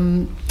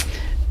 So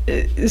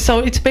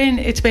it's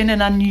been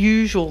an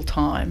unusual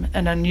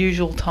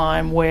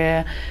time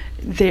where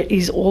there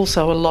is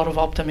also a lot of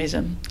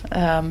optimism.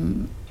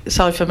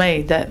 So for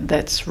me,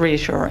 that's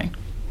reassuring.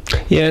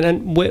 Yeah,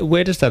 and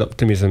where does that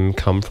optimism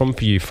come from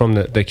for you, from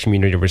the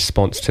community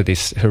response to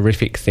this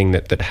horrific thing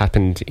that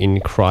happened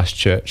in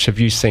Christchurch? Have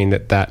you seen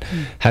that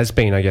has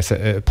been, I guess,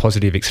 a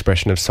positive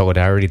expression of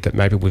solidarity that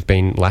maybe we've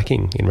been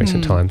lacking in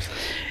recent times?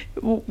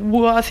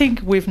 Well, I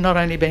think we've not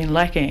only been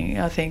lacking,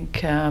 I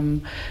think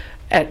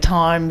at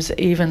times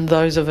even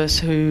those of us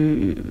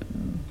who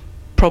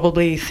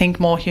probably think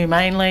more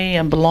humanely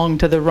and belong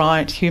to the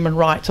right human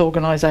rights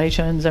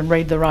organisations and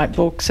read the right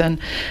books, and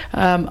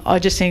I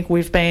just think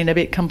we've been a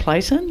bit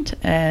complacent,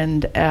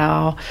 and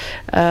our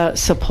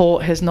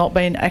support has not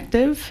been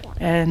active,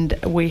 and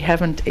we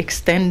haven't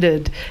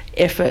extended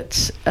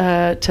efforts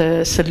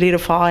to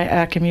solidify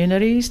our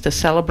communities, to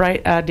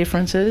celebrate our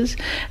differences.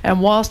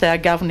 And whilst our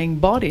governing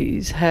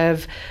bodies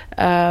have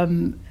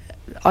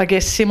I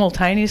guess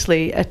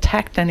simultaneously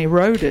attacked and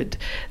eroded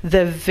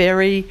the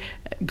very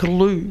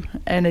glue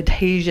and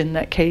adhesion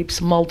that keeps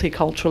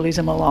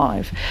multiculturalism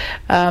alive.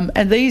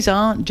 And these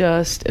aren't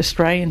just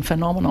Australian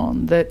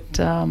phenomenon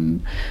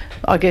that,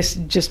 I guess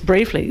just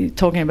briefly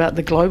talking about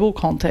the global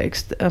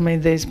context, I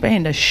mean, there's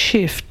been a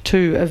shift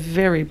to a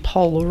very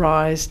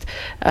polarised,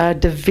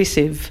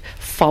 divisive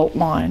fault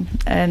line,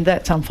 and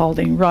that's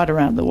unfolding right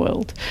around the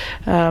world.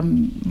 I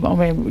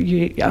mean,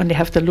 you only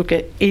have to look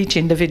at each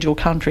individual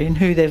country and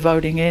who they're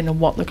voting in and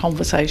what the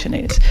conversation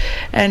is.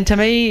 And to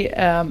me,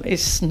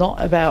 it's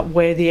not about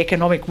where the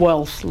economic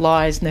wealth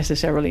lies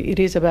necessarily. It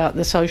is about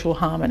the social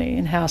harmony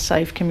and how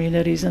safe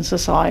communities and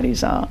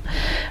societies are.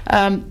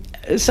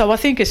 So I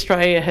think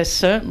Australia has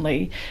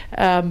certainly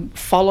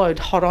followed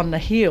hot on the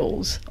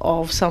heels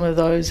of some of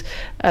those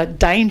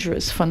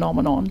dangerous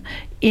phenomenon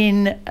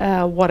in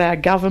what our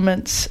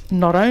governments,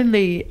 not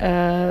only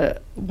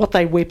what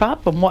they whip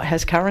up and what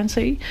has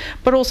currency,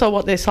 but also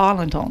what they're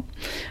silent on.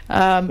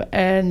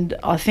 And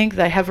I think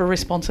they have a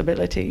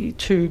responsibility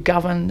to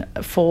govern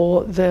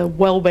for the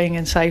well-being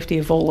and safety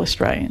of all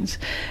Australians.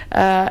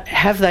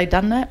 Have they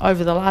done that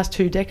over the last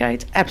 2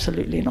 decades?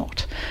 Absolutely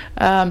not.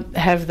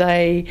 Have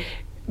they...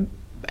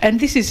 And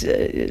this is,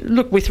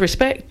 look, with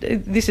respect,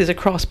 this is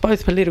across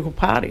both political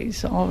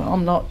parties.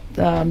 I'm not,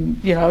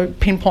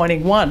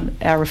 pinpointing one.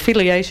 Our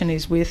affiliation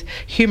is with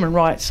human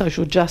rights,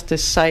 social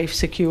justice, safe,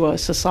 secure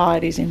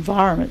societies,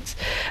 environments.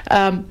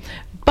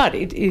 But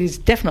it is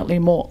definitely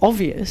more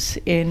obvious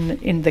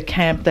in the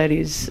camp that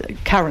is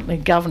currently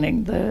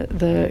governing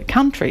the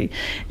country,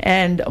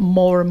 and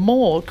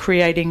more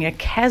creating a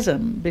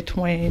chasm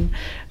between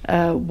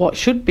what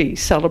should be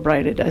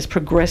celebrated as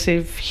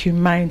progressive,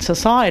 humane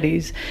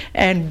societies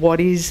and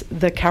what is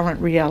the current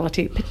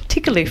reality,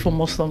 particularly for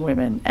Muslim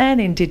women and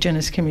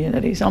Indigenous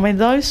communities. I mean,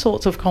 those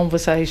sorts of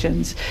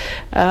conversations,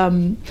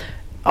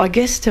 I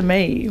guess to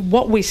me,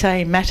 what we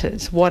say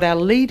matters, what our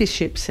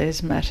leadership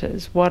says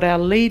matters, what our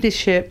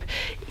leadership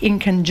in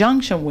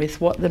conjunction with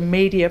what the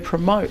media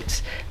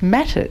promotes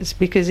matters,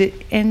 because it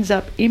ends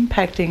up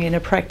impacting in a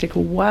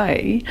practical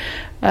way,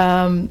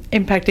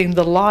 impacting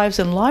the lives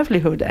and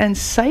livelihood and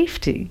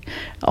safety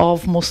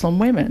of Muslim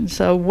women.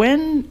 So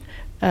when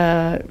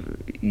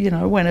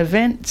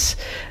events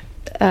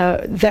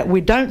that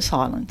we don't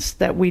silence,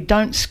 that we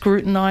don't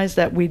scrutinise,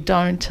 that we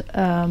don't...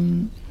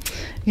 and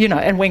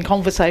when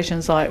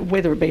conversations like,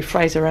 whether it be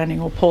Fraser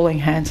Anning or Pauline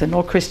Hanson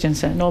or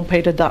Christensen or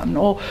Peter Dutton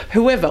or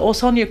whoever, or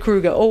Sonia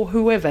Kruger or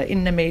whoever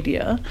in the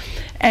media,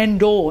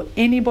 and or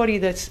anybody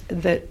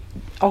that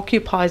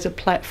occupies a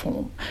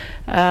platform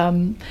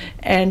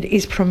and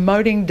is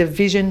promoting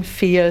division,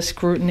 fear,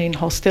 scrutiny and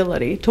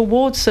hostility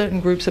towards certain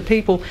groups of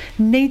people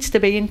needs to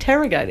be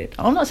interrogated.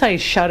 I'm not saying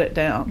shut it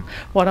down.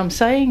 What I'm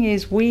saying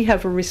is we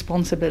have a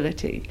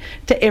responsibility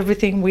to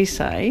everything we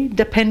say,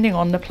 depending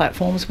on the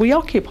platforms we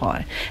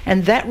occupy.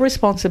 And that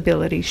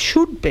responsibility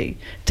should be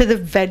to the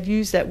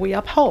values that we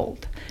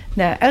uphold.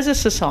 Now, as a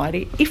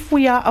society, if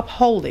we are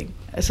upholding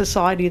a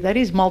society that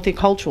is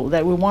multicultural,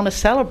 that we want to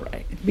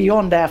celebrate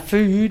beyond our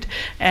food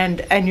and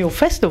annual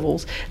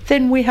festivals,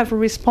 then we have a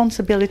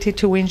responsibility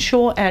to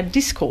ensure our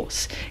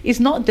discourse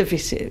is not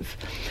divisive.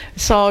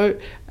 So,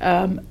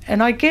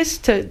 and I guess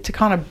to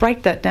kind of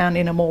break that down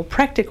in a more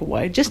practical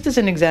way, just as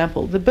an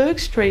example, the Berg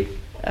Street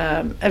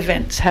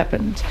events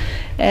happened,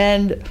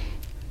 and,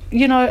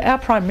 our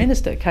Prime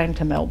Minister came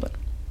to Melbourne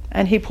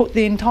and he put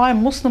the entire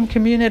Muslim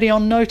community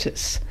on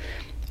notice.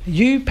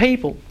 You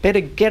people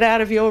better get out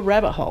of your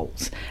rabbit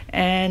holes,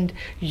 and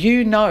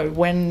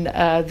when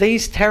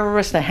these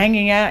terrorists are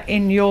hanging out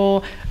in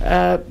your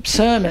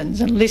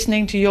sermons and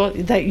listening to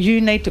that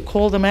you need to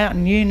call them out,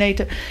 and you need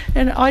to...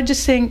 And I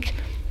just think,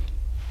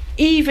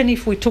 even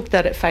if we took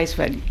that at face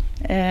value,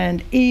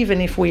 and even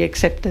if we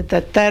accepted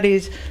that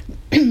is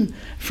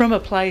from a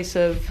place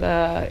of,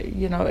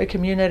 a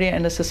community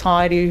and a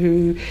society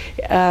who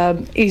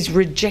is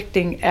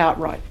rejecting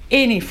outright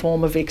any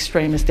form of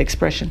extremist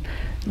expression,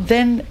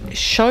 then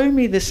show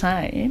me the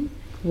same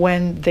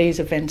when these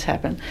events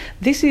happen.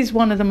 This is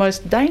one of the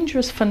most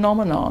dangerous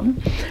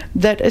phenomenon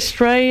that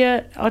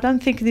Australia, I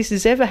don't think this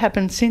has ever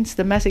happened since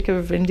the massacre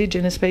of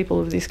Indigenous people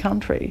of this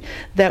country,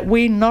 that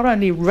we not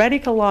only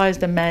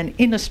radicalised a man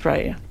in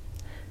Australia,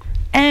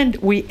 and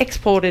we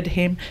exported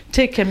him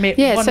to commit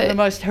one of the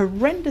most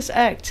horrendous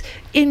acts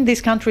in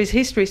this country's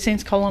history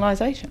since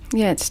colonisation.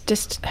 Yeah, it's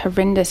just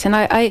horrendous. And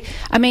I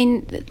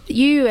mean,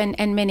 you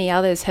and many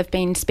others have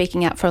been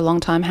speaking out for a long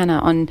time, Hanna,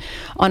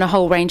 on a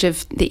whole range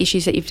of the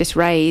issues that you've just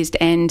raised.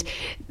 And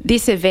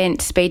this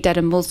event, Speed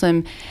Dating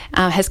Muslim,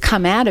 has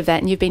come out of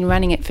that, and you've been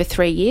running it for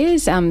 3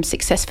 years,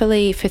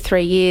 successfully for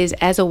 3 years,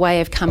 as a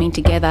way of coming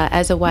together,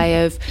 as a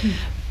way of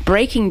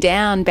breaking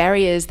down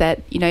barriers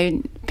that, you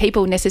know,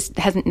 people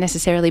hasn't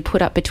necessarily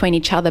put up between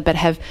each other, but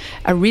have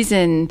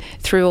arisen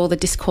through all the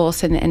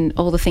discourse and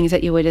all the things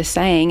that you were just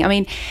saying. I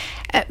mean,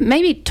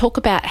 maybe talk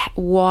about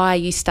why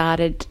you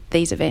started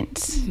these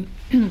events.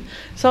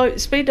 So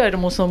Speed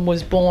Dating Muslim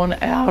was born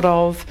out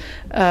of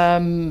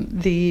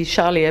the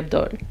Charlie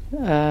Hebdo.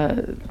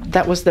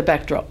 That was the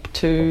backdrop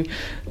to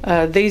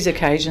these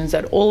occasions,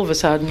 that all of a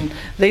sudden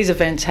these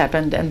events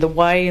happened, and the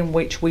way in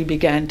which we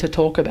began to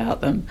talk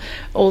about them.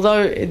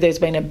 Although there's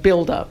been a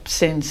build-up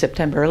since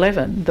September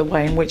 11, the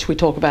way in which we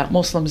talk about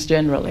Muslims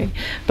generally,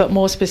 but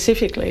more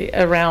specifically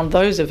around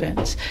those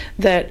events,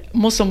 that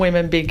Muslim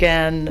women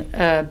began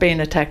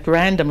being attacked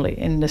randomly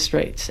in the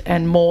streets,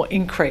 and more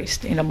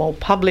increased in a more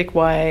public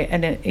way,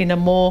 and in a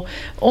more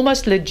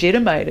almost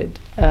legitimated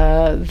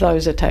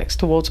those attacks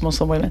towards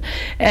Muslim women.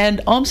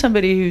 And I'm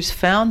somebody who's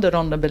founded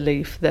on the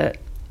belief that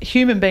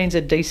human beings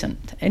are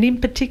decent, and in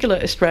particular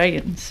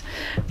Australians,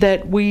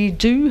 that we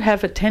do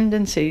have a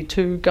tendency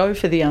to go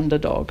for the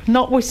underdog,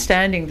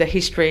 notwithstanding the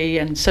history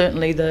and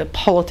certainly the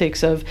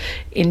politics of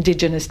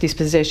Indigenous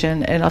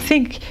dispossession. And I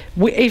think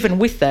even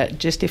with that,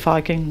 just if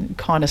I can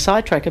kind of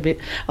sidetrack a bit,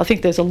 I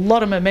think there's a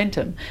lot of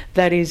momentum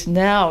that is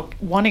now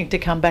wanting to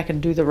come back and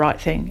do the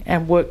right thing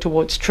and work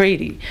towards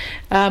treaty.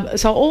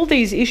 So all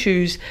these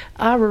issues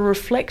are a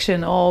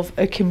reflection of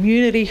a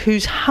community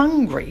who's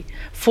hungry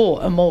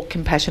for a more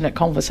compassionate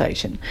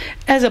conversation,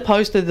 as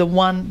opposed to the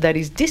one that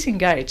is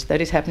disengaged,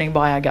 that is happening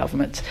by our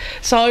governments.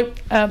 So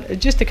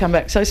just to come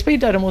back, so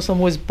Speed Dating Muslim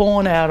was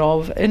born out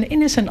of an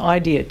innocent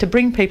idea to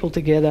bring people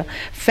together,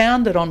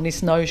 founded on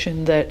this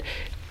notion that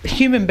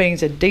human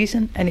beings are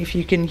decent, and if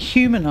you can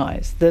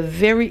humanise the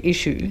very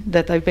issue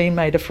that they've been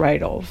made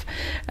afraid of,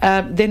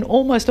 then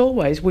almost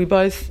always we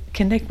both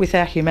connect with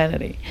our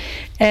humanity.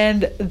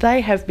 And they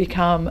have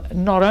become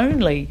not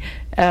only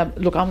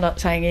look, I'm not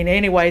saying in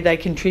any way they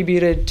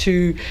contributed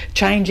to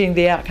changing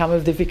the outcome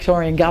of the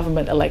Victorian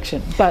government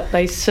election, but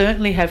they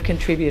certainly have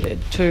contributed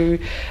to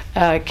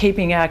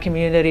keeping our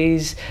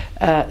communities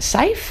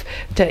safe,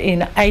 to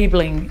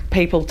enabling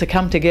people to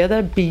come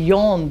together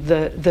beyond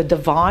the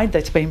divide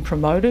that's been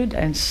promoted,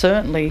 and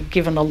certainly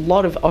given a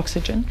lot of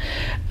oxygen.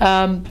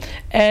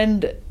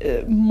 And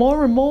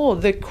more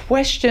the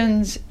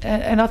questions,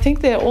 and I think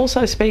they're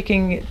also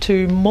speaking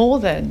to more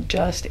than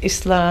just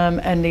Islam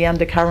and the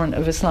undercurrent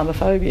of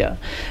Islamophobia.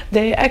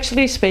 They're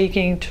actually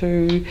speaking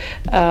to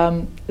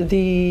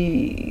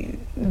the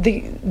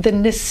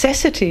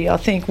necessity, I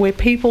think, where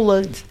people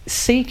are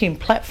seeking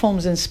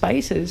platforms and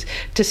spaces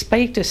to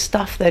speak to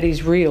stuff that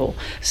is real,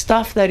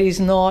 stuff that is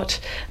not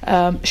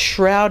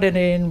shrouded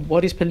in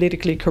what is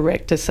politically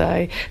correct to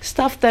say,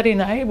 stuff that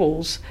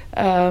enables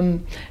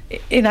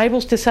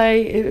to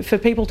say, for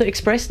people to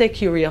express their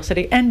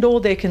curiosity and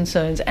or their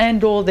concerns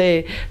and or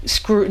their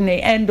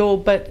scrutiny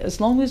but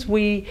as long as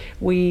we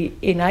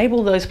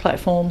enable those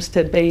platforms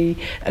to be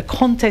a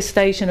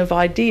contestation of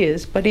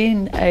ideas, but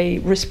in a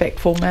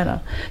respectful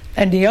manner.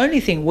 And the only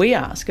thing we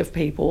ask of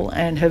people,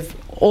 and have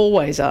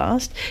always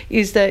asked,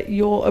 is that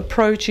your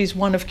approach is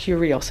one of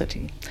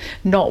curiosity,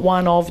 not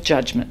one of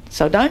judgment.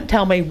 So don't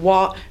tell me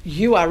why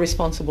you are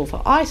responsible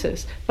for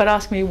ISIS, but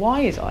ask me,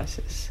 why is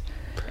ISIS?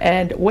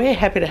 And we're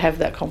happy to have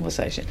that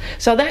conversation.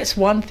 So that's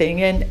one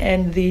thing,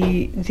 and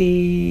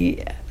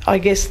the I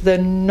guess the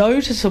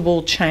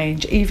noticeable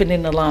change even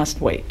in the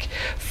last week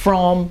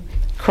from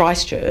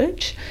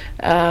Christchurch,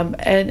 and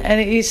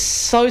it is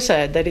so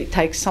sad that it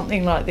takes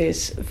something like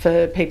this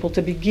for people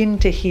to begin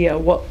to hear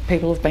what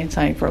people have been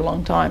saying for a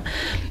long time,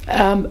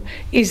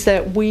 is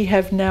that we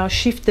have now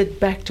shifted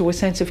back to a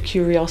sense of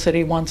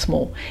curiosity once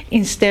more,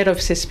 instead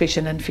of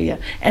suspicion and fear,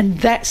 and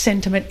that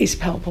sentiment is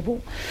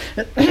palpable.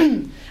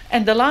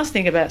 And the last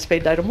thing about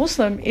Speed Dating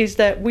Muslim is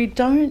that we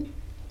don't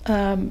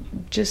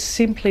just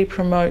simply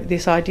promote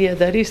this idea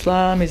that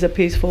Islam is a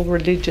peaceful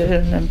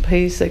religion and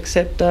peace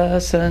accept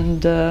us,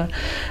 and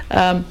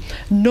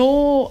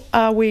nor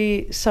are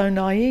we so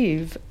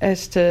naive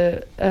as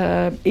to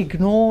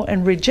ignore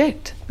and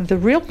reject the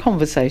real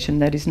conversation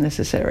that is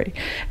necessary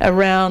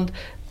around.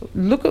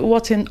 Look at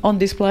what's on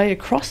display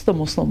across the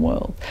Muslim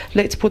world.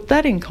 Let's put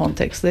that in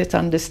context. Let's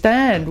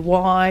understand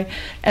why,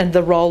 and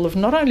the role of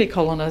not only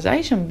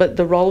colonisation, but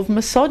the role of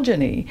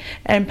misogyny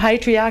and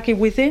patriarchy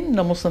within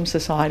the Muslim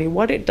society,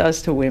 what it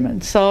does to women.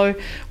 So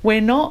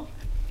we're not,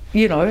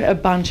 a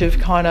bunch of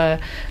kind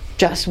of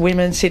just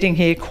women sitting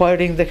here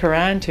quoting the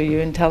Quran to you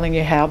and telling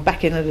you how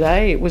back in the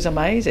day it was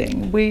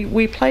amazing.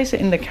 We place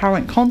it in the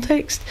current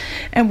context,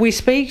 and we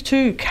speak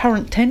to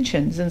current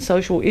tensions and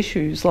social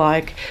issues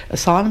like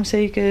asylum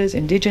seekers,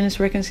 Indigenous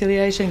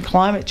reconciliation,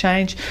 climate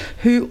change,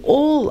 who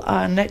all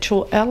are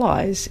natural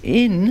allies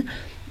in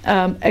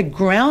a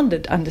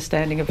grounded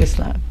understanding of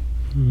Islam.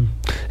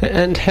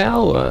 And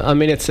how,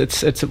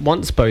 it's at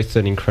once both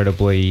an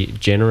incredibly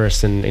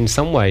generous and in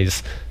some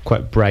ways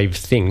quite brave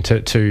thing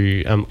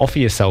to offer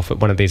yourself at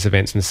one of these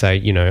events and say,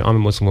 I'm a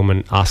Muslim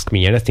woman, ask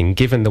me anything,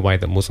 given the way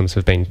that Muslims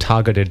have been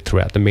targeted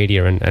throughout the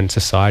media and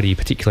society,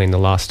 particularly in the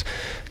last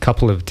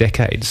couple of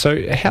decades.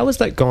 So how has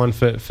that gone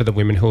for the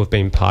women who have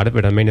been part of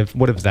it?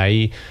 What have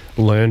they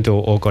learned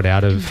or got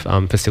out of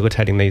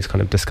facilitating these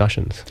kind of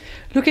discussions?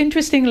 Look,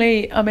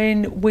 interestingly,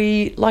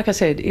 like I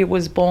said, it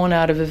was born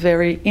out of a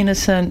very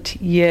innocent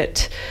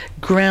yet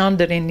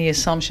grounded in the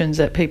assumptions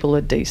that people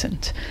are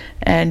decent,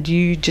 and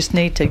you just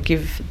need to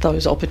give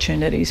those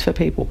opportunities for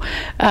people.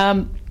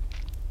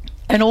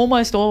 And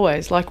almost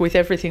always, like with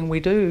everything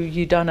we do,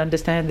 you don't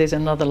understand there's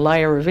another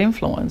layer of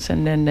influence,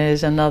 and then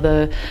there's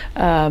another,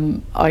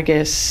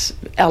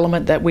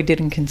 element that we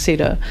didn't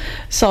consider.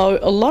 So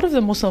a lot of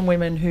the Muslim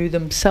women who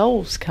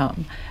themselves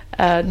come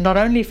not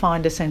only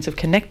find a sense of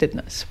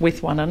connectedness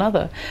with one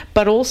another,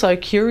 but also,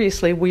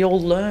 curiously, we all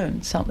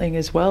learn something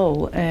as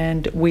well,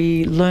 and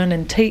we learn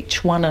and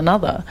teach one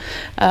another.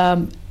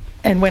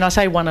 And when I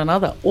say one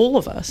another, all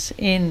of us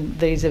in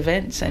these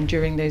events and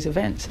during these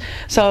events.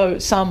 So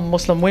some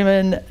Muslim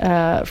women,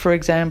 for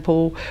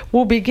example,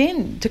 will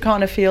begin to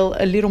kind of feel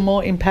a little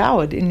more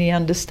empowered in the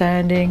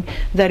understanding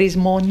that is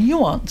more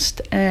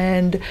nuanced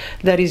and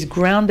that is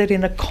grounded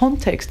in a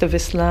context of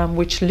Islam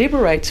which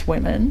liberates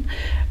women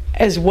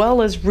as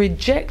well as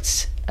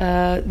rejects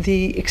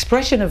the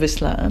expression of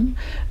Islam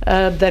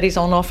that is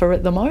on offer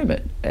at the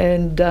moment.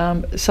 And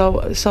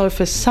so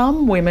for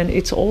some women,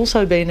 it's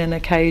also been an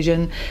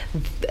occasion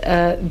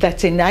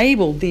that's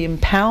enabled the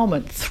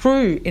empowerment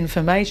through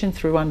information,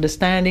 through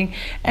understanding,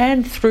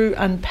 and through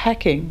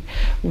unpacking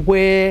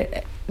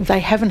where they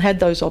haven't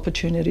had those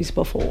opportunities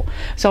before.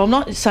 So I'm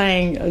not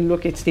saying,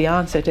 look, it's the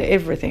answer to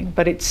everything,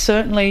 but it's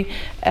certainly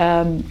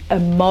a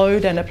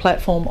mode and a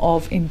platform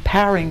of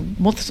empowering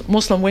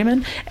Muslim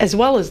women as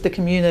well as the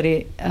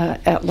community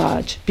at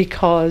large,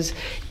 because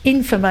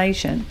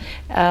information,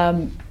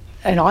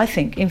 and I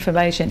think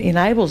information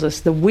enables us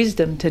the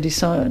wisdom to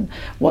discern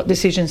what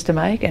decisions to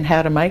make and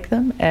how to make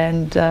them.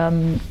 And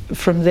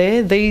from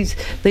there, these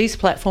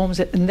platforms,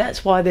 and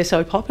that's why they're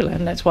so popular,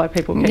 and that's why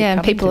people keep coming.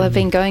 And people have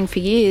been going for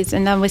years.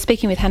 And we're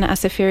speaking with Hanna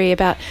Assafiri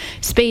about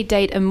Speed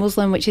Date a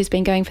Muslim, which has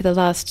been going for the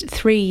last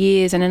 3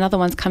 years, and another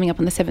one's coming up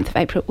on the 7th of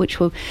April, which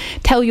we'll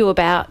tell you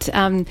about.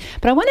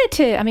 But I wanted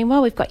to,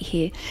 while we've got you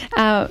here,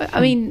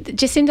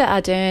 Jacinda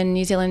Ardern,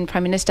 New Zealand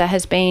Prime Minister,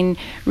 has been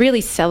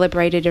really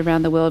celebrated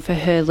around the world for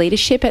her leadership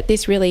at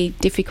this really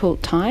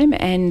difficult time,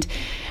 and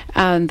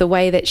the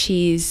way that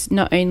she's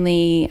not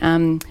only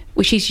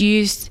she's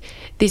used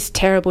this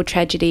terrible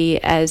tragedy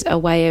as a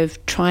way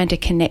of trying to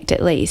connect at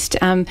least.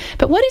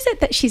 But what is it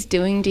that she's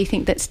doing, do you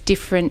think, that's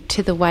different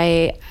to the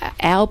way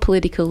our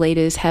political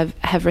leaders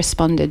have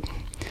responded?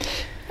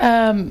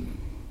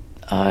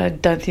 I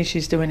don't think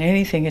she's doing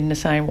anything in the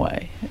same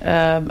way.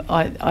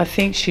 I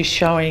think she's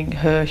showing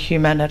her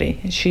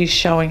humanity. She's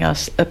showing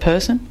us a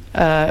person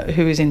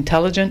who is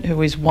intelligent,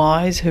 who is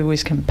wise, who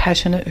is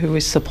compassionate, who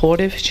is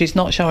supportive. She's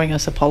not showing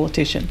us a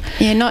politician.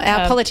 Yeah, not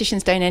our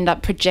politicians don't end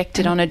up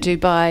projected on a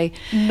Dubai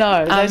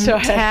that's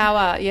right.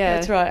 tower. Yeah,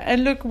 that's right.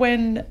 And look,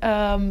 when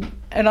and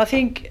I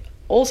think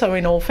also,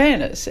 in all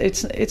fairness,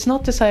 it's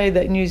not to say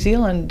that New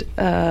Zealand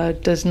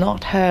does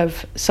not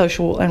have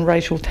social and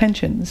racial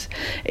tensions.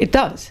 It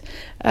does.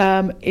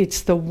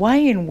 It's the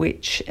way in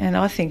which, and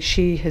I think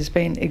she has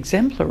been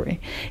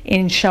exemplary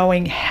in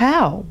showing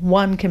how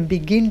one can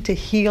begin to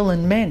heal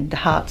and mend the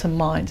hearts and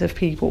minds of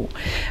people.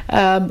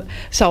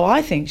 So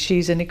I think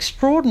she's an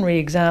extraordinary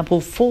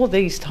example for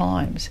these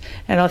times.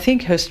 And I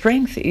think her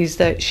strength is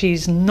that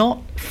she's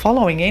not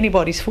following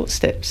anybody's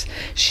footsteps.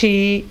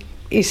 She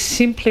is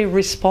simply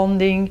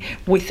responding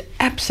with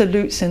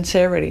absolute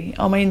sincerity.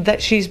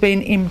 That she's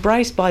been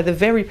embraced by the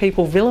very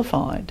people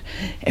vilified,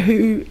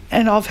 who,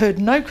 and I've heard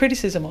no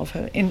criticism of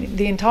her in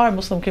the entire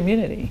Muslim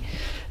community.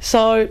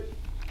 So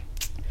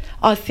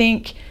I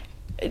think,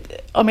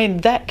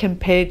 that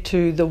compared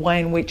to the way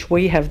in which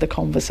we have the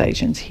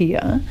conversations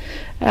here,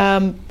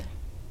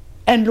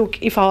 and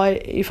look, if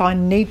I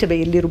need to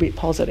be a little bit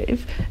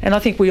positive, and I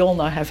think we all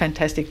know how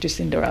fantastic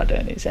Jacinda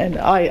Ardern is, and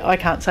I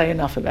can't say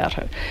enough about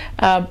her,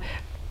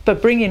 but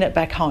bringing it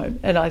back home,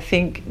 and I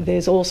think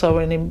there's also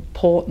an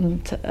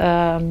important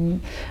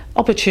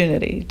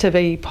opportunity to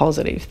be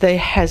positive. There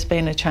has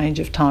been a change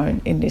of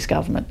tone in this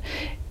government,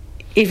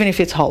 even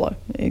if it's hollow.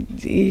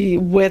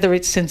 Whether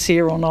it's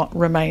sincere or not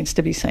remains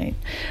to be seen.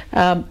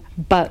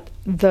 But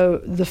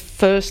the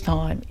first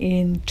time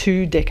in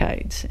 2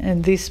 decades,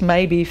 and this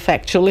may be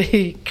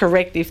factually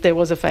correct if there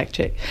was a fact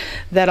check,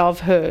 that I've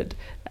heard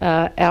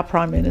our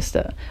Prime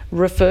Minister,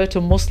 refer to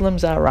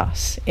Muslims are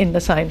us in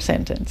the same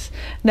sentence.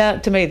 Now,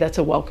 to me, that's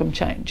a welcome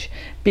change,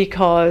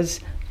 because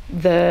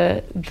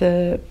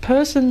the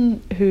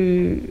person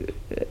who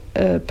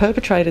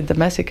perpetrated the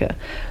massacre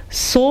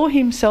saw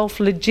himself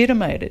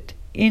legitimated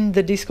in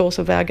the discourse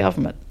of our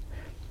government.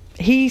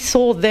 He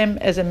saw them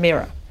as a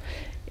mirror,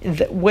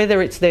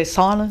 whether it's their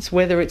silence,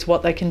 whether it's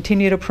what they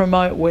continue to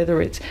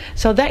promote,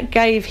 so that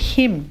gave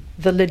him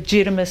the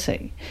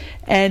legitimacy,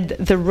 and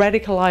the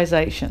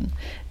radicalisation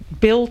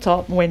built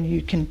up when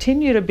you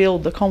continue to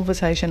build the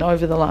conversation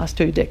over the last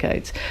 2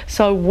 decades.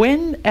 So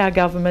when our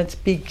governments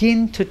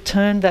begin to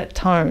turn that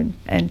tone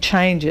and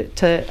change it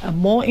to a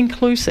more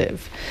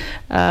inclusive,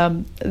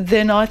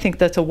 then I think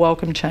that's a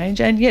welcome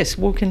change. And yes,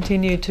 we'll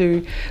continue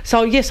to...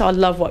 So yes, I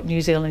love what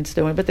New Zealand's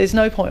doing, but there's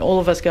no point all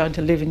of us going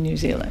to live in New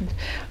Zealand.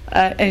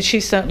 And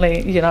she's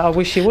certainly, I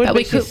wish she would,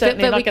 but she's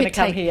certainly not going to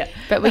come here.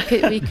 But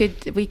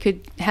we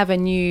could have a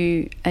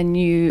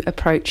new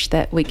approach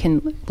that we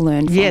can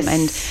learn from.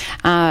 Yes.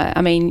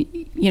 And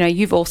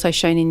you've also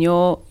shown in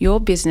your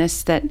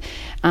business that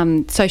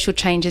social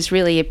changes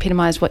really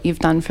epitomise what you've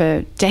done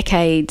for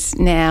decades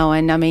now.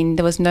 And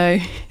there was no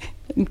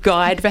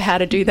guide for how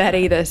to do that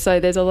either. So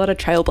there's a lot of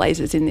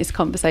trailblazers in this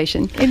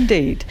conversation.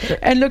 Indeed.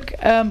 And look,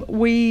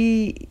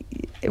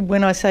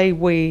 when I say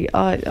we,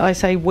 I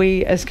say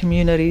we as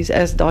communities,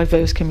 as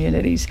diverse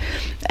communities,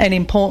 and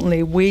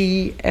importantly,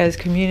 we as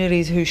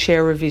communities who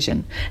share a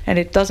vision. And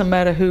it doesn't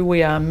matter who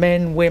we are,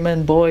 men,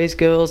 women, boys,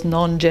 girls,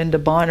 non-gender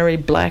binary,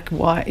 black,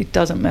 white, it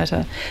doesn't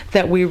matter,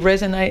 that we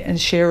resonate and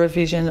share a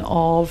vision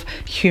of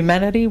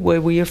humanity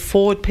where we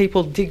afford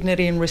people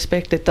dignity and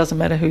respect, it doesn't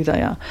matter who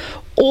they are.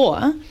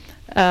 Or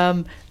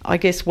I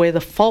guess where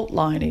the fault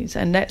line is,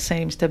 and that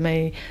seems to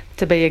me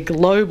to be a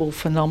global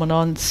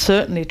phenomenon,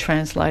 certainly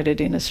translated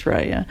in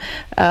Australia.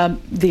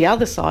 The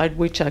other side,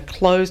 which are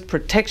closed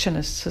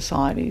protectionist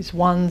societies,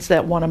 ones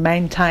that want to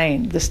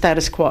maintain the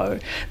status quo,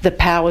 the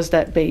powers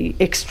that be,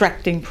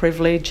 extracting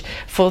privilege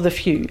for the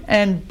few.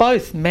 And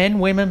both men,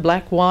 women,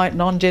 black, white,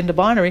 non-gender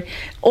binary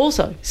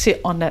also sit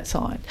on that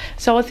side.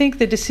 So I think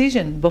the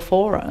decision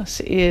before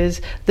us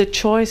is the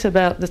choice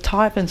about the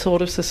type and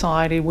sort of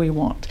society we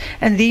want.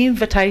 And the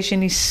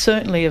invitation is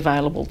certainly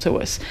available to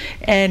us.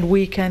 And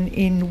we can,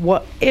 in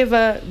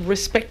whatever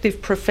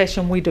respective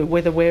profession we do,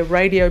 whether we're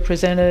radio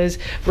presenters,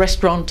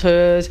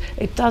 restaurateurs,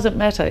 it doesn't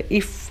matter.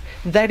 If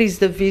that is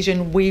the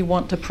vision we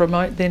want to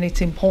promote, then it's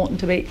important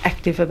to be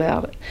active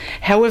about it.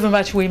 However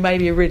much we may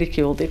be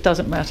ridiculed, it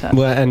doesn't matter.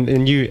 Well,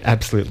 and you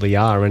absolutely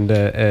are.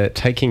 And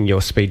taking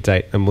your Speed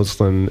Date a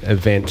Muslim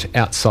event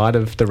outside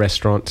of the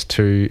restaurant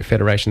to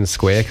Federation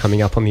Square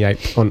coming up on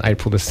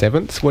April the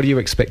 7th, what are you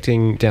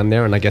expecting down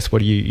there? And I guess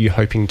what are you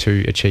hoping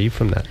to achieve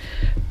from that?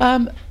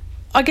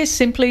 I guess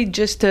simply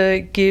just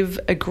to give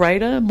a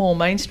greater, more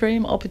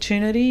mainstream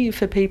opportunity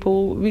for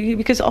people,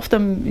 because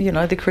often,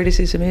 the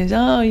criticism is,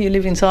 you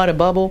live inside a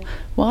bubble.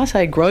 Well, I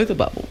say grow the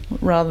bubble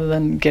rather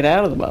than get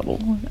out of the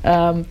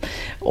bubble.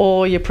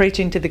 Or you're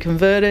preaching to the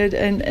converted.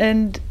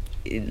 And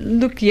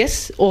look,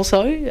 yes,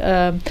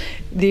 also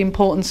the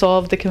importance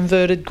of the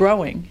converted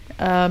growing.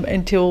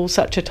 Until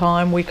such a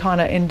time we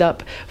kind of end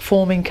up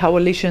forming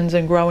coalitions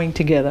and growing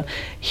together.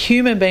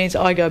 Human beings,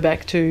 I go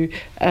back to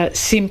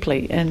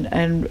simply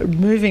and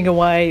moving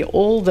away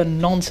all the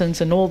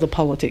nonsense and all the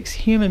politics.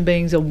 Human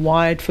beings are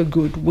wired for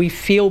good. We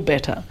feel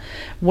better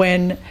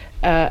when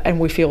and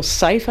we feel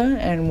safer,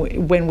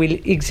 and when we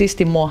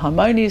exist in more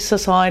harmonious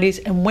societies,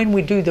 and when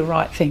we do the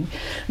right thing.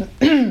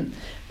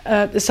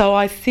 So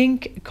I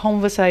think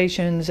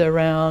conversations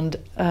around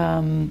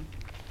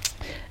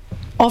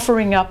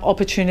offering up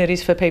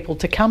opportunities for people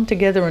to come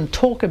together and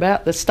talk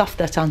about the stuff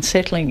that's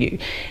unsettling you,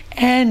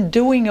 and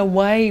doing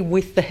away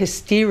with the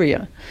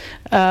hysteria,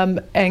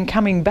 and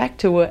coming back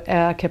to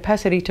our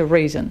capacity to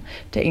reason,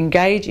 to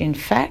engage in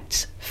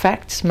facts.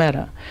 Facts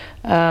matter.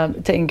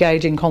 To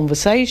engage in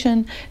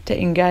conversation, to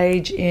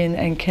engage in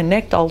and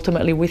connect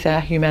ultimately with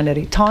our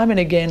humanity. Time and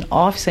again,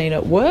 I've seen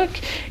it work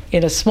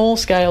in a small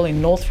scale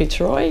in North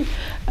Fitzroy.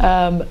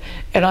 And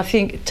I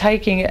think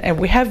taking it, and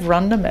we have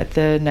run them at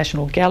the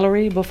National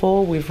Gallery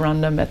before, we've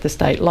run them at the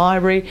State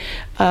Library,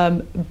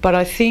 but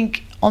I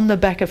think on the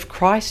back of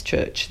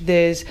Christchurch,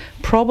 there's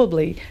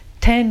probably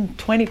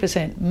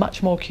 10-20%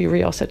 much more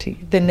curiosity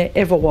than there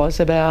ever was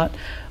about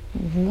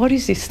what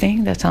is this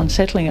thing that's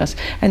unsettling us?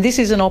 And this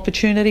is an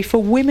opportunity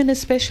for women,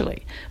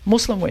 especially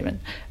Muslim women,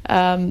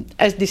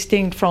 as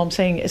distinct from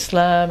seeing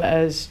Islam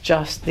as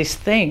just this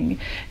thing.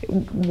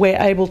 We're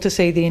able to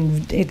see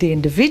the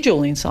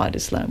individual inside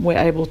Islam. We're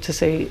able to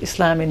see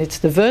Islam in its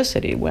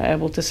diversity. We're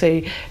able to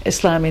see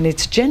Islam in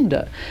its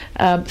gender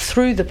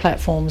through the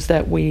platforms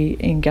that we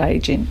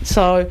engage in.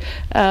 So,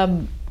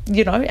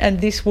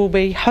 and this will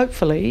be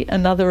hopefully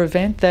another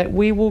event that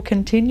we will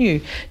continue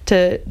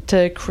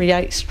to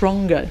create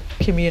stronger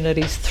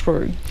communities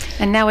through.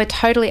 And now we're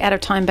totally out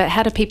of time, but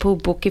how do people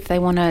book if they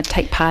want to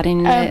take part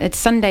in it's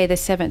Sunday the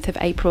 7th of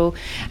April,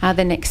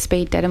 the next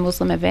Speed Date a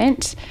Muslim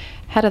event?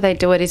 How do they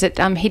do it? Is it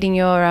hitting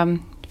your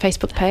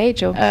Facebook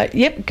page? Or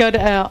Yep, go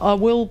to I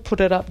will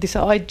put it up.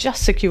 I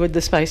just secured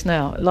the space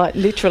now, like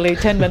literally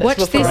 10 minutes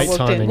before I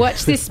walked in.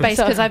 Watch this space,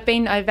 because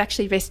I've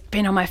actually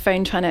been on my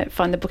phone trying to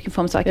find the booking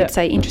form so I could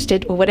say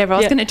interested or whatever I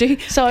was going to do.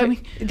 So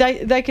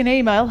they can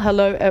email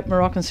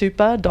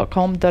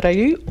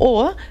hello@moroccansuper.com.au,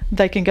 or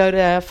they can go to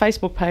our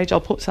Facebook page.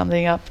 I'll put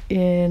something up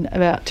in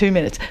about 2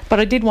 minutes. But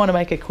I did want to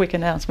make a quick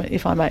announcement,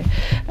 if I may.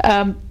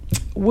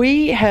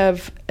 We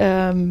have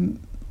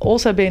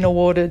also been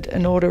awarded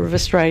an Order of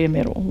Australia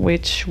medal,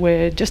 which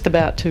we're just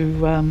about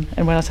to,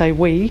 and when I say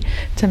we,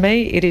 to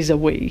me it is a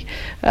we.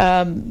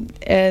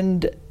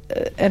 And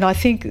I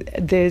think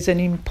there's an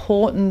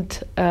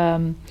important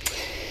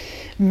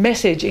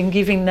message in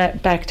giving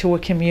that back to a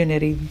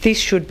community. This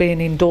should be an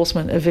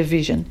endorsement of a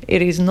vision.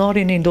 It is not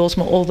an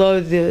endorsement,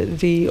 although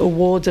the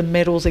awards and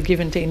medals are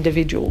given to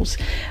individuals.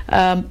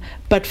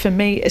 But for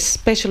me,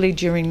 especially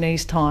during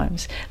these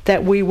times,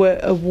 that we were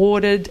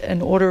awarded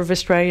an Order of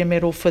Australia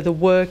medal for the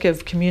work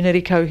of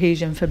community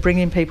cohesion, for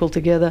bringing people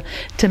together,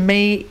 to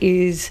me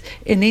is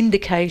an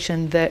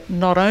indication that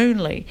not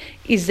only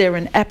is there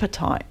an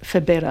appetite for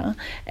better,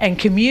 and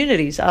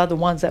communities are the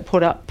ones that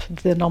put up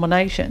the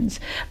nominations,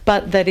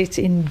 but that it's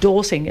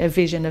endorsing a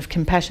vision of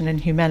compassion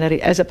and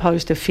humanity as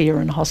opposed to fear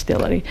and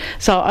hostility.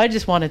 So I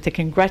just wanted to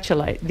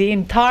congratulate the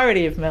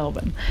entirety of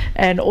Melbourne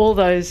and all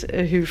those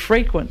who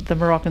frequent the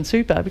Moroccan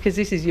Super, because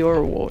this is your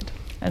award.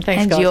 And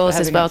thanks, guys, yours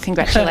for as well. us.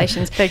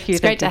 Congratulations. Thank you.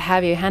 It's great to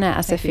have you, Hanna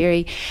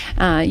Assafiri.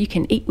 You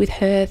can eat with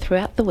her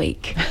throughout the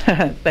week.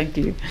 Thank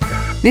you.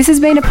 This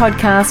has been a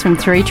podcast from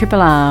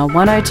 3RRR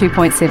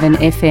 102.7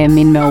 FM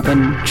in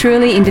Melbourne.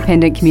 Truly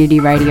independent community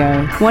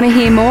radio. Want to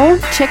hear more?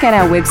 Check out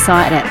our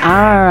website at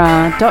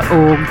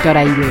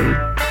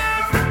rrr.org.au.